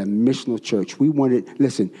want to be a missional church. We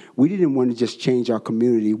didn't want to just change our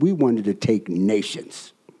community. We wanted to take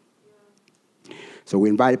nations. So we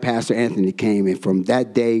invited Pastor Anthony, came, and from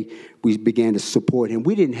that day, we began to support him.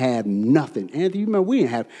 We didn't have nothing. Anthony, you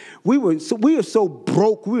remember, we were so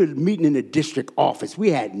broke, we were meeting in the district office.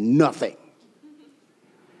 We had nothing.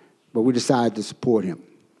 But we decided to support him,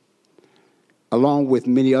 along with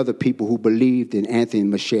many other people who believed in Anthony and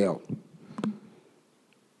Michelle.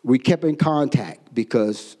 We kept in contact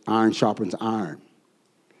because iron sharpens iron.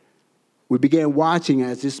 We began watching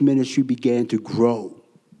as this ministry began to grow.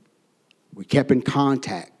 We kept in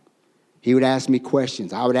contact. He would ask me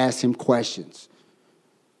questions. I would ask him questions.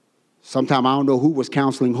 Sometimes I don't know who was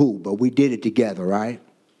counseling who, but we did it together, right?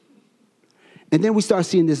 And then we start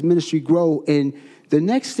seeing this ministry grow. And the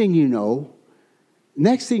next thing you know,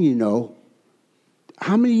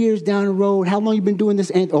 how many years down the road, how long you been doing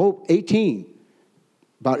this? 18.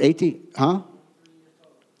 About 18, huh?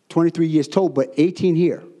 23 years total, but 18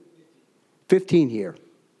 here. 15 here.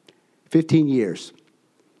 15 years.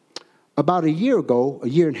 About a year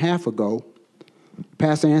and a half ago,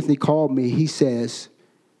 Pastor Anthony called me. He says,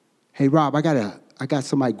 hey, Rob, I got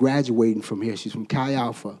somebody graduating from here. She's from Chi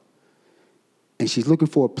Alpha. And she's looking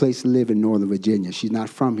for a place to live in Northern Virginia. She's not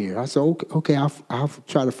from here. I said, okay, I'll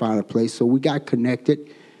try to find a place. So we got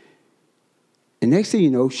connected. And next thing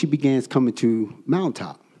you know, she began coming to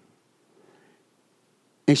Mountaintop.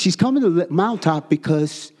 And she's coming to Mountaintop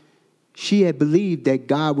because she had believed that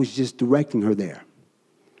God was just directing her there.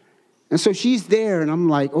 And so she's there, and I'm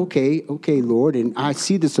like, okay, Lord. And I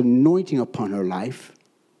see this anointing upon her life.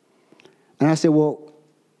 And I said, well,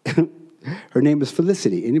 her name is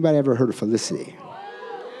Felicity. Anybody ever heard of Felicity?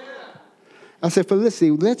 I said,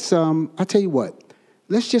 Felicity, let's, I'll tell you what.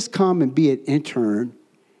 Let's just come and be an intern,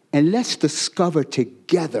 and let's discover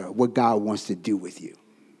together what God wants to do with you.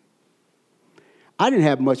 I didn't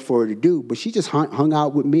have much for her to do, but she just hung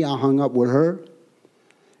out with me. I hung up with her.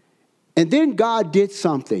 And then God did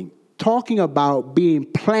something, talking about being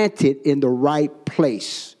planted in the right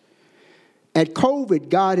place. At COVID,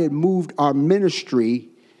 God had moved our ministry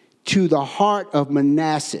to the heart of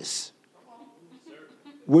Manassas,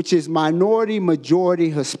 which is minority,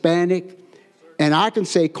 majority Hispanic. And I can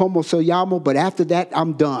say como se llamo, but after that,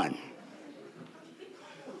 I'm done.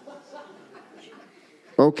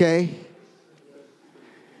 Okay?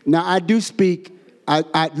 Now, I do speak,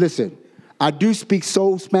 listen, I do speak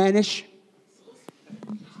soul Spanish.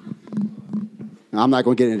 I'm not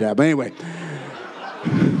going to get into that, but anyway.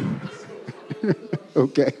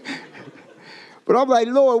 Okay. But I'm like,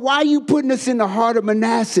 Lord, why are you putting us in the heart of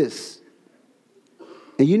Manassas?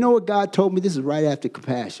 And you know what God told me? This is right after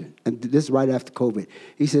compassion. And this is right after COVID.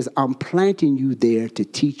 He says, I'm planting you there to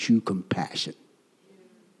teach you compassion.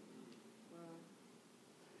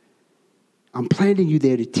 I'm planting you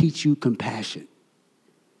there to teach you compassion.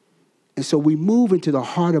 And so we move into the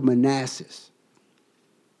heart of Manassas.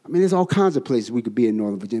 I mean, there's all kinds of places we could be in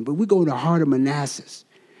Northern Virginia, but we go to the heart of Manassas.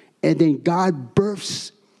 And then God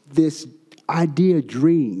births this idea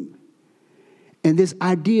dream. And this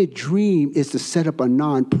idea dream is to set up a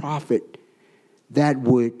nonprofit that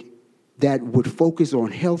would focus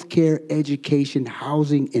on healthcare, education,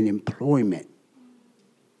 housing, and employment.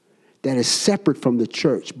 That is separate from the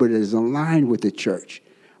church, but it is aligned with the church.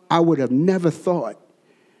 I would have never thought.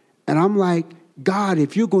 And I'm like, God,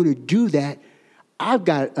 if you're going to do that, I've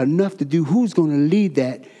got enough to do. Who's going to lead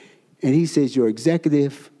that? And he says, your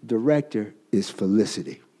executive director is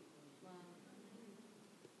Felicity.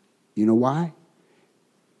 You know why?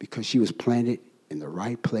 Because she was planted in the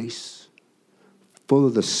right place, full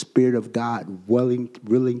of the Spirit of God, willing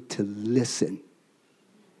to listen.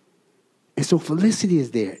 And so Felicity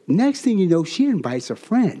is there. Next thing you know, she invites a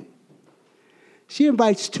friend. She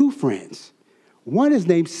invites two friends. One is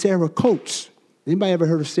named Sarah Coates. Anybody ever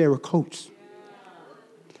heard of Sarah Coates?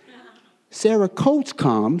 Sarah Coates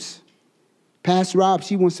comes. Pastor Rob,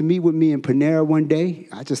 she wants to meet with me in Panera one day.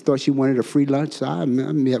 I just thought she wanted a free lunch, so I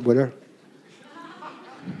met with her.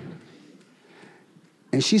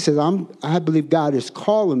 And she says, I believe God is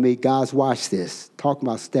calling me. Guys, watch this. Talking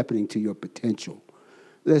about stepping into your potential.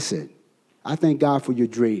 Listen, I thank God for your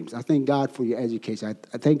dreams. I thank God for your education.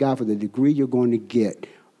 I thank God for the degree you're going to get.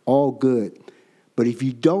 All good. But if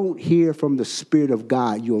you don't hear from the Spirit of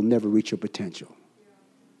God, you'll never reach your potential.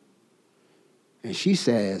 And she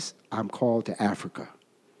says, I'm called to Africa.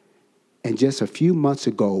 And just a few months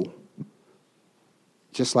ago,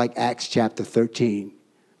 just like Acts chapter 13,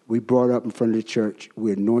 we brought her up in front of the church.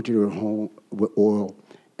 We anointed her home with oil,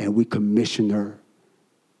 and we commissioned her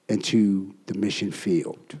into the mission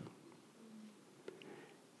field.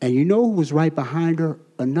 And you know who was right behind her?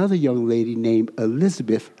 Another young lady named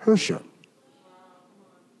Elizabeth Hersher.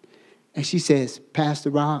 And she says, Pastor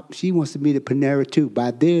Rob, she wants to meet at Panera too.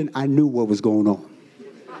 By then, I knew what was going on.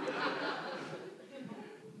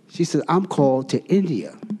 She said, I'm called to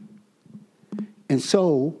India. And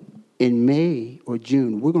so, in May or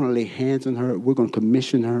June, we're going to lay hands on her. We're going to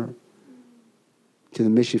commission her to the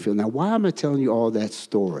mission field. Now, why am I telling you all that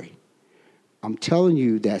story? I'm telling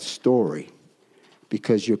you that story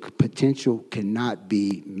because your potential cannot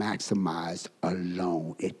be maximized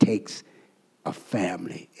alone. It takes a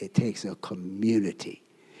family. It takes a community.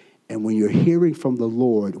 And when you're hearing from the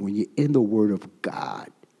Lord, when you're in the Word of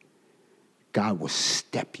God, God will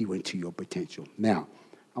step you into your potential. Now,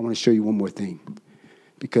 I want to show you one more thing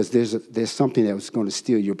because there's something that was going to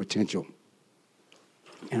steal your potential.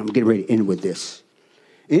 And I'm getting ready to end with this.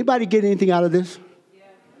 Anybody get anything out of this? Yeah.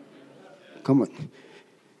 Come on.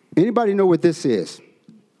 Anybody know what this is?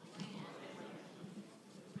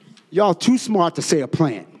 Y'all too smart to say a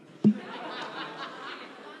plant.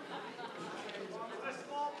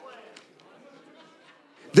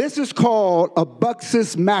 This is called a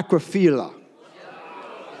Buxus macrophylla.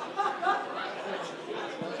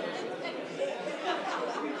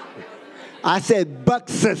 I said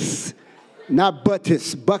Buxus, not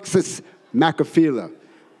Buttus, Buxus macrophylla.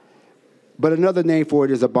 But another name for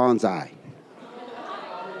it is a bonsai.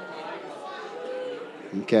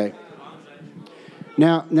 Okay.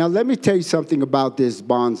 Now let me tell you something about this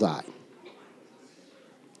bonsai.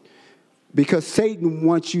 Because Satan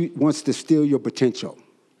wants to steal your potential.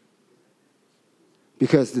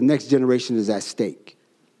 Because the next generation is at stake.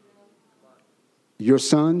 Your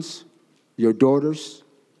sons, your daughters,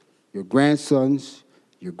 your grandsons,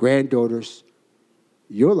 your granddaughters,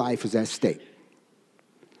 your life is at stake.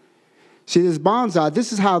 See, this bonsai,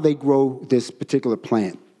 this is how they grow this particular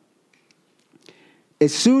plant.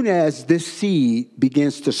 As soon as this seed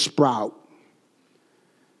begins to sprout,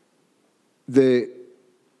 the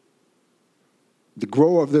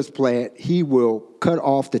grower of this plant, he will cut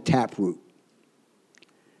off the taproot.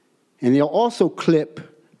 And they'll also clip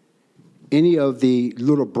any of the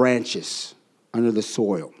little branches under the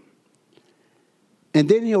soil. And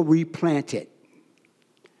then he'll replant it.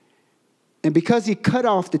 And because he cut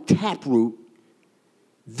off the taproot,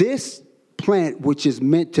 this plant, which is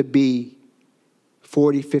meant to be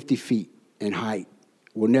 40, 50 feet in height,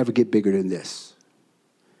 will never get bigger than this.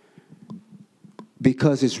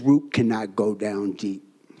 Because its root cannot go down deep.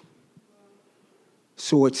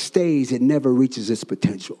 So it stays, it never reaches its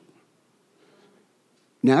potential.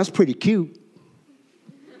 Now, that's pretty cute.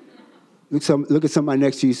 Look at somebody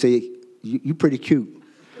next to you and say, you pretty cute.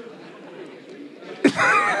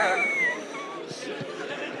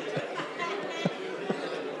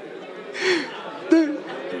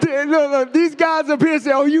 Look, these guys up here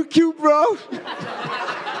say, oh, you cute, bro.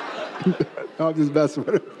 I'm just messing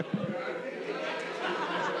with him.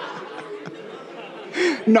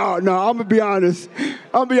 No, I'm going to be honest.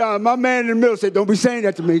 My man in the middle said, don't be saying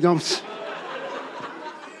that to me. Don't.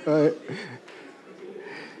 All right.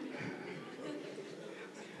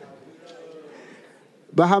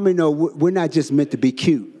 But how many know we're not just meant to be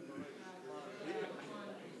cute?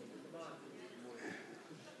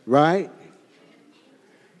 Right?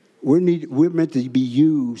 We're meant to be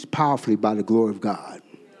used powerfully by the glory of God.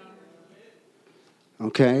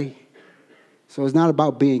 Okay? So it's not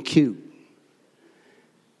about being cute.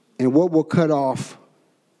 And what will cut off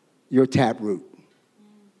your taproot?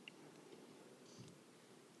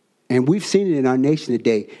 And we've seen it in our nation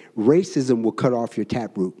today. Racism will cut off your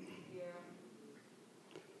taproot.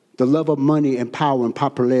 The love of money and power and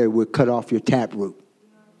popularity will cut off your taproot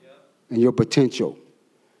and your potential.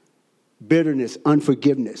 Bitterness,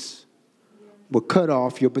 unforgiveness will cut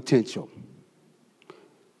off your potential.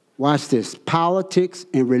 Watch this. Politics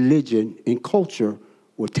and religion and culture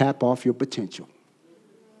will tap off your potential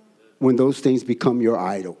when those things become your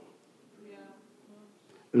idol.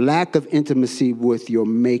 Lack of intimacy with your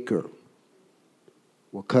maker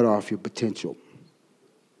will cut off your potential.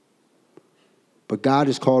 But God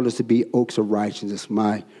has called us to be oaks of righteousness.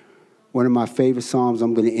 One of my favorite Psalms,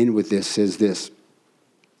 I'm going to end with this, says this.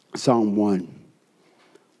 Psalm 1.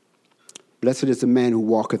 Blessed is the man who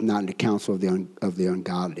walketh not in the counsel of the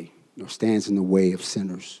ungodly, nor stands in the way of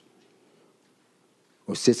sinners,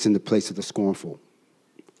 or sits in the place of the scornful.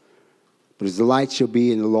 But his delight shall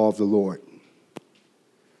be in the law of the Lord.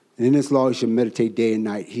 And in this law he shall meditate day and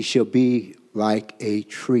night. He shall be like a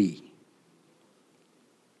tree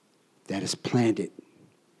that is planted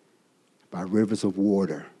by rivers of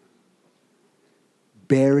water,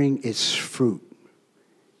 bearing its fruit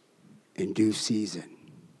in due season.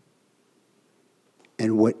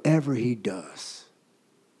 And whatever he does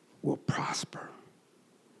will prosper.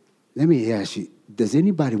 Let me ask you, does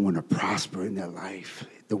anybody want to prosper in their life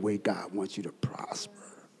the way God wants you to prosper?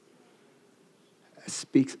 That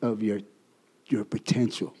speaks of your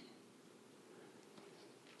potential.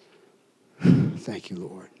 Thank you,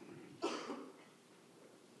 Lord.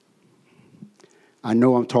 I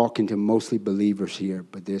know I'm talking to mostly believers here,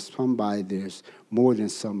 but there's more than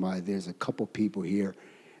somebody. There's a couple people here,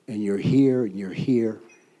 and you're here,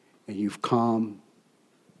 and you've come.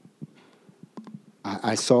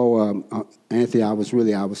 I saw Anthony. I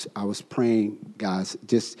was praying, guys.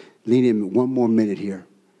 Just lean in one more minute here.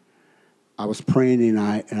 I was praying, and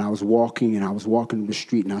I was walking the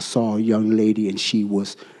street, and I saw a young lady, and she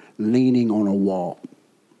was leaning on a wall,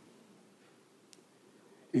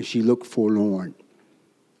 and she looked forlorn.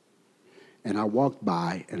 And I walked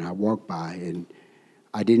by, and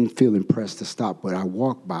I didn't feel impressed to stop, but I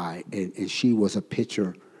walked by, and she was a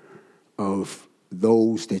picture of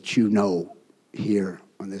those that you know here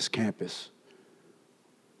on this campus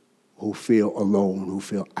who feel alone, who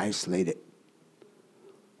feel isolated,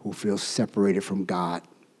 who feel separated from God,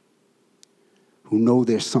 who know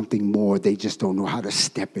there's something more, they just don't know how to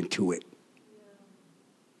step into it.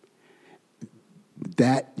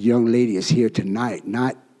 That young lady is here tonight,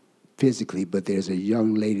 not physically, but there's a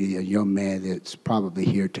young lady, a young man that's probably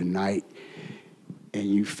here tonight, and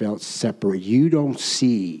you felt separate. You don't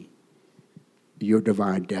see your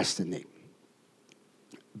divine destiny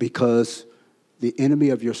because the enemy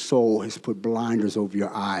of your soul has put blinders over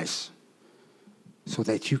your eyes so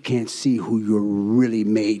that you can't see who you're really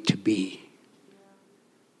made to be.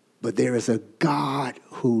 But there is a God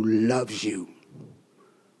who loves you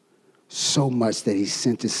so much that he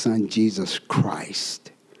sent his son, Jesus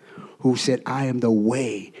Christ, who said, I am the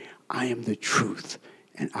way, I am the truth,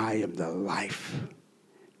 and I am the life.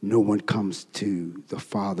 No one comes to the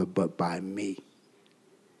Father but by me.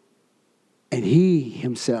 And he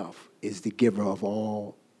himself is the giver of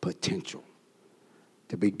all potential,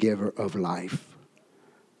 the giver of life.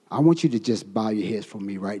 I want you to just bow your heads for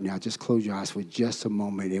me right now. Just close your eyes for just a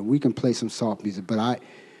moment, and we can play some soft music. But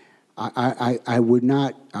I would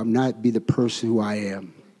not. I'm not be the person who I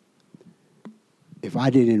am if I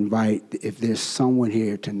didn't invite. If there's someone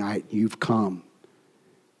here tonight, you've come.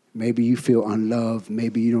 Maybe you feel unloved.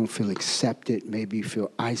 Maybe you don't feel accepted. Maybe you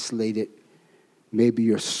feel isolated. Maybe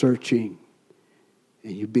you're searching,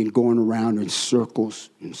 and you've been going around in circles.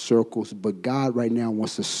 But God right now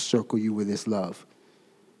wants to circle you with his love.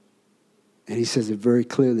 And he says it very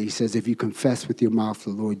clearly. He says, if you confess with your mouth the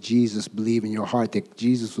Lord Jesus, believe in your heart that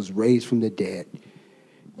Jesus was raised from the dead,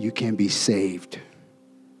 you can be saved.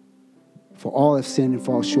 For all have sinned and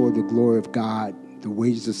fall short of the glory of God. The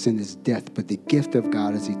wages of sin is death, but the gift of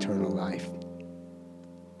God is eternal life.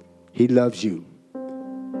 He loves you.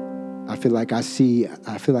 I feel like I see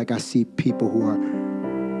people who are,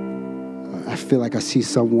 I feel like I see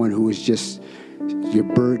someone who is just, you're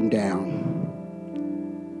burdened down.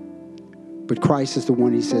 But Christ is the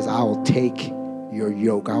one, he says, I will take your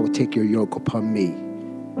yoke. I will take your yoke upon me.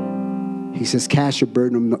 He says, cast your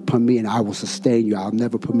burden upon me and I will sustain you. I'll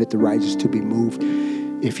never permit the righteous to be moved.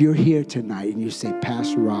 If you're here tonight and you say,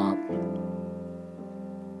 Pastor Rob,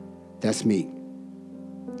 that's me.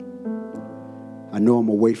 I know I'm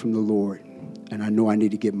away from the Lord, and I know I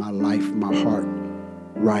need to get my life, my heart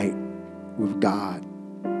right with God.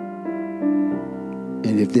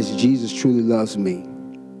 And if this Jesus truly loves me,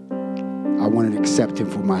 I want to accept him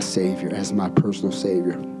for my Savior, as my personal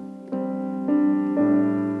Savior.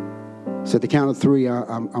 So at the count of three,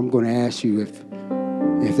 I'm going to ask you if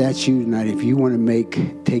that's you tonight, if you want to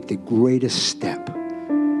take the greatest step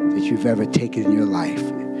that you've ever taken in your life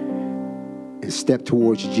and step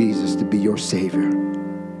towards Jesus to be your Savior.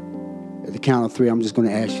 At the count of three, I'm just going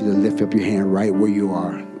to ask you to lift up your hand right where you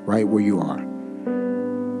are, right where you are.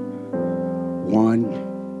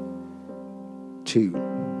 1, 2,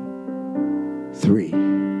 3.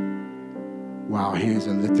 Wow, hands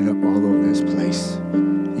are lifted up all over this place.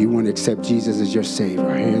 You want to accept Jesus as your Savior.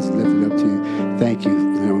 Hands lifted up to you. Thank you,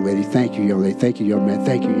 young lady. Thank you, young lady. Thank you, young man.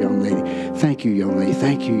 Thank you, young lady. Thank you, young lady.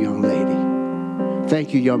 Thank you, young lady.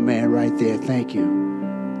 Thank you, young man, right there. Thank you.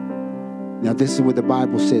 Now, this is what the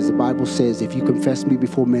Bible says. The Bible says, if you confess me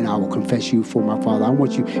before men, I will confess you before my Father. I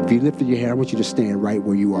want you, if you lifted your hand, I want you to stand right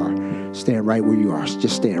where you are. Stand right where you are.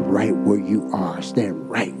 Just stand right where you are. Stand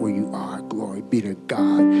right where you are. Glory be to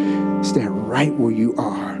God. Stand right where you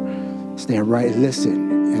are. Stand right. Listen.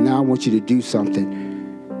 And now I want you to do something.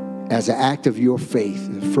 As an act of your faith,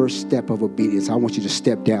 the first step of obedience, I want you to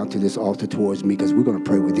step down to this altar towards me because we're going to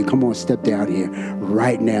pray with you. Come on, step down here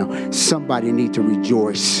right now. Somebody need to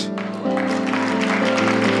rejoice.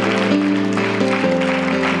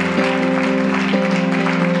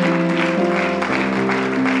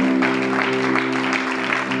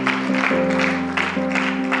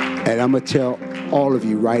 And I'm going to tell all of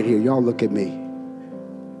you right here, y'all look at me.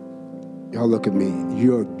 Y'all look at me.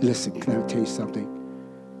 Listen, can I tell you something?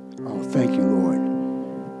 Oh, thank you, Lord.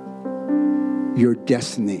 Your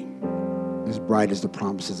destiny is bright as the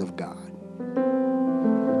promises of God.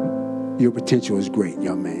 Your potential is great,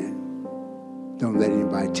 young man. Don't let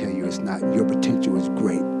anybody tell you it's not. Your potential is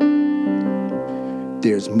great.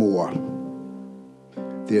 There's more.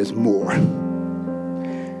 There's more.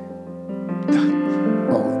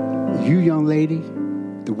 Oh, you young lady,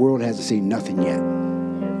 the world hasn't seen nothing yet.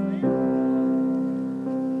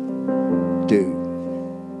 Dude,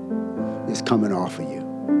 it's coming off of you.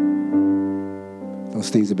 Those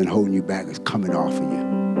things have been holding you back. It's coming off of you.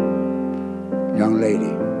 Young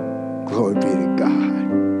lady, glory be to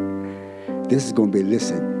God. This is going to be,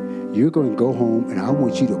 listen, you're going to go home and I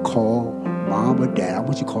want you to call mom or dad, I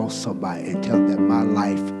want you to call somebody and tell them my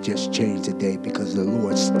life just changed today because the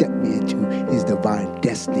Lord stepped me into his divine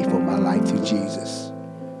destiny for my life through Jesus.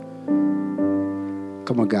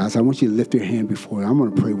 Come on, guys. I want you to lift your hand before. I'm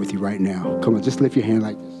going to pray with you right now. Come on, just lift your hand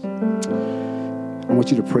like this. I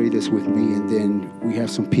want you to pray this with me, and then we have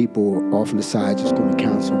some people off on the side just going to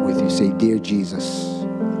counsel with you. Say, Dear Jesus,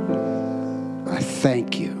 I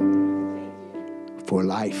thank you for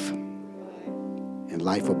life and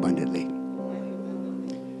life abundantly.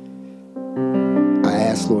 I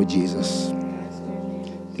ask, Lord Jesus,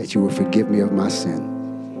 that you will forgive me of my sin,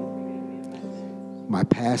 my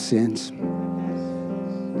past sins,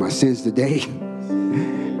 my sins today,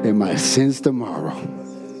 and my sins tomorrow.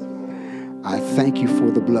 I thank you for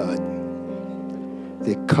the blood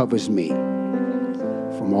that covers me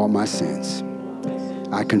from all my sins.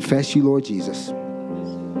 I confess you, Lord Jesus,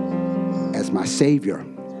 as my Savior,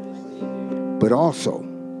 but also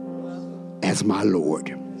as my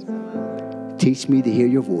Lord. Teach me to hear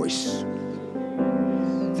your voice,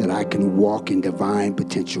 that I can walk in divine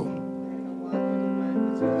potential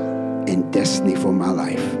and destiny for my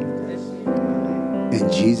life. In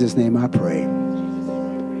Jesus' name I pray.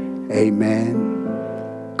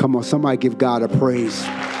 Amen. Come on, somebody give God a praise.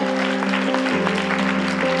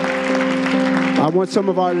 I want some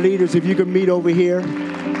of our leaders, if you can meet over here.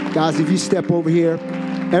 Guys, if you step over here.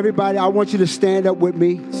 Everybody, I want you to stand up with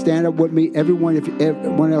me. Stand up with me. Everyone, if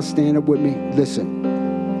everyone else stand up with me. Listen.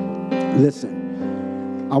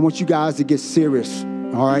 I want you guys to get serious,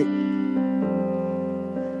 all right?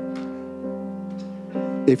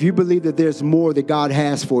 If you believe that there's more that God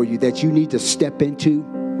has for you that you need to step into,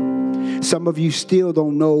 some of you still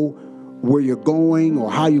don't know where you're going or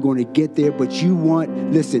how you're going to get there, but you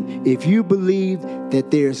want, listen, if you believe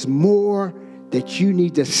that there's more that you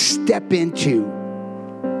need to step into,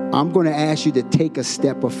 I'm going to ask you to take a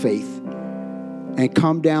step of faith and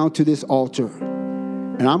come down to this altar.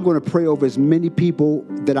 And I'm going to pray over as many people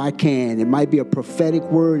that I can. It might be a prophetic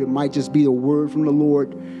word. It might just be a word from the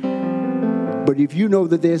Lord. But if you know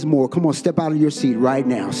that there's more, come on, step out of your seat right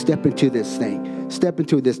now. Step into this thing. Step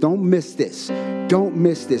into this. Don't miss this. Don't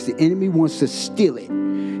miss this. The enemy wants to steal it.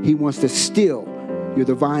 He wants to steal your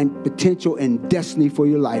divine potential and destiny for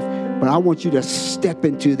your life. But I want you to step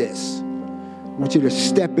into this. I want you to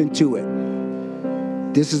step into it.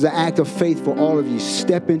 This is an act of faith for all of you.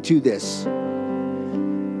 Step into this.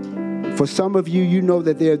 For some of you, you know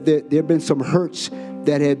that there have been some hurts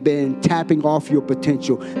that have been tapping off your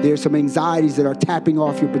potential. There are some anxieties that are tapping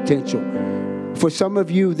off your potential. For some of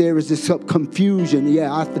you, there is this confusion.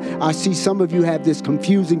 Yeah, I see some of you have this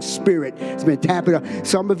confusing spirit. It's been tapping off.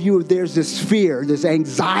 Some of you, there's this fear, this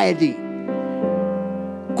anxiety.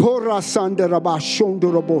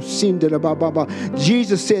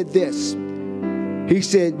 Jesus said this. He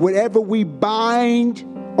said, whatever we bind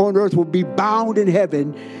on earth will be bound in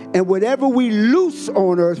heaven, and whatever we loose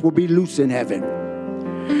on earth will be loose in heaven.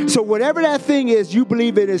 So whatever that thing is, you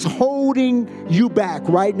believe it is holding you back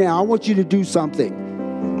right now. I want you to do something.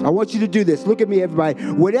 I want you to do this. Look at me, everybody.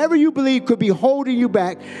 Whatever you believe could be holding you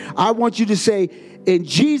back, I want you to say, in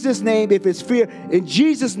Jesus' name, if it's fear, in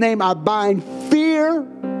Jesus' name, I bind fear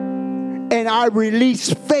and I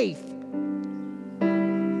release faith.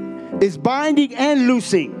 It's binding and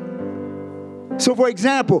loosing. So, for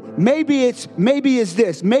example, maybe it's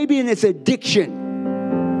this. Maybe it's addiction.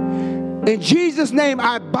 In Jesus' name,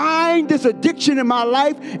 I bind this addiction in my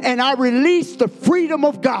life and I release the freedom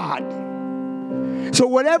of God. So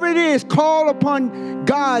whatever it is, call upon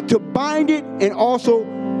God to bind it, and also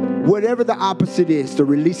whatever the opposite is, to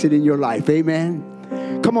release it in your life.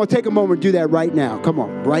 Amen. Come on, take a moment, do that right now. Come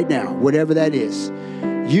on, right now, whatever that is.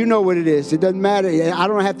 You know what it is. It doesn't matter. I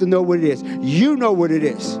don't have to know what it is. You know what it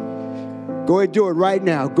is. Go ahead, do it right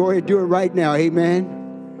now. Go ahead, do it right now. Amen.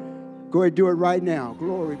 Go ahead, do it right now.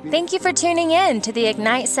 Glory be. Thank you for tuning in to the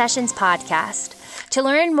Ignite Sessions podcast. To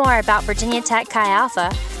learn more about Virginia Tech Chi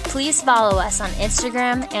Alpha, please follow us on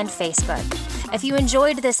Instagram and Facebook. If you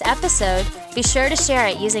enjoyed this episode, be sure to share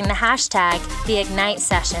it using the hashtag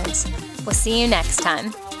 #TheIgniteSessions. We'll see you next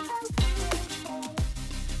time.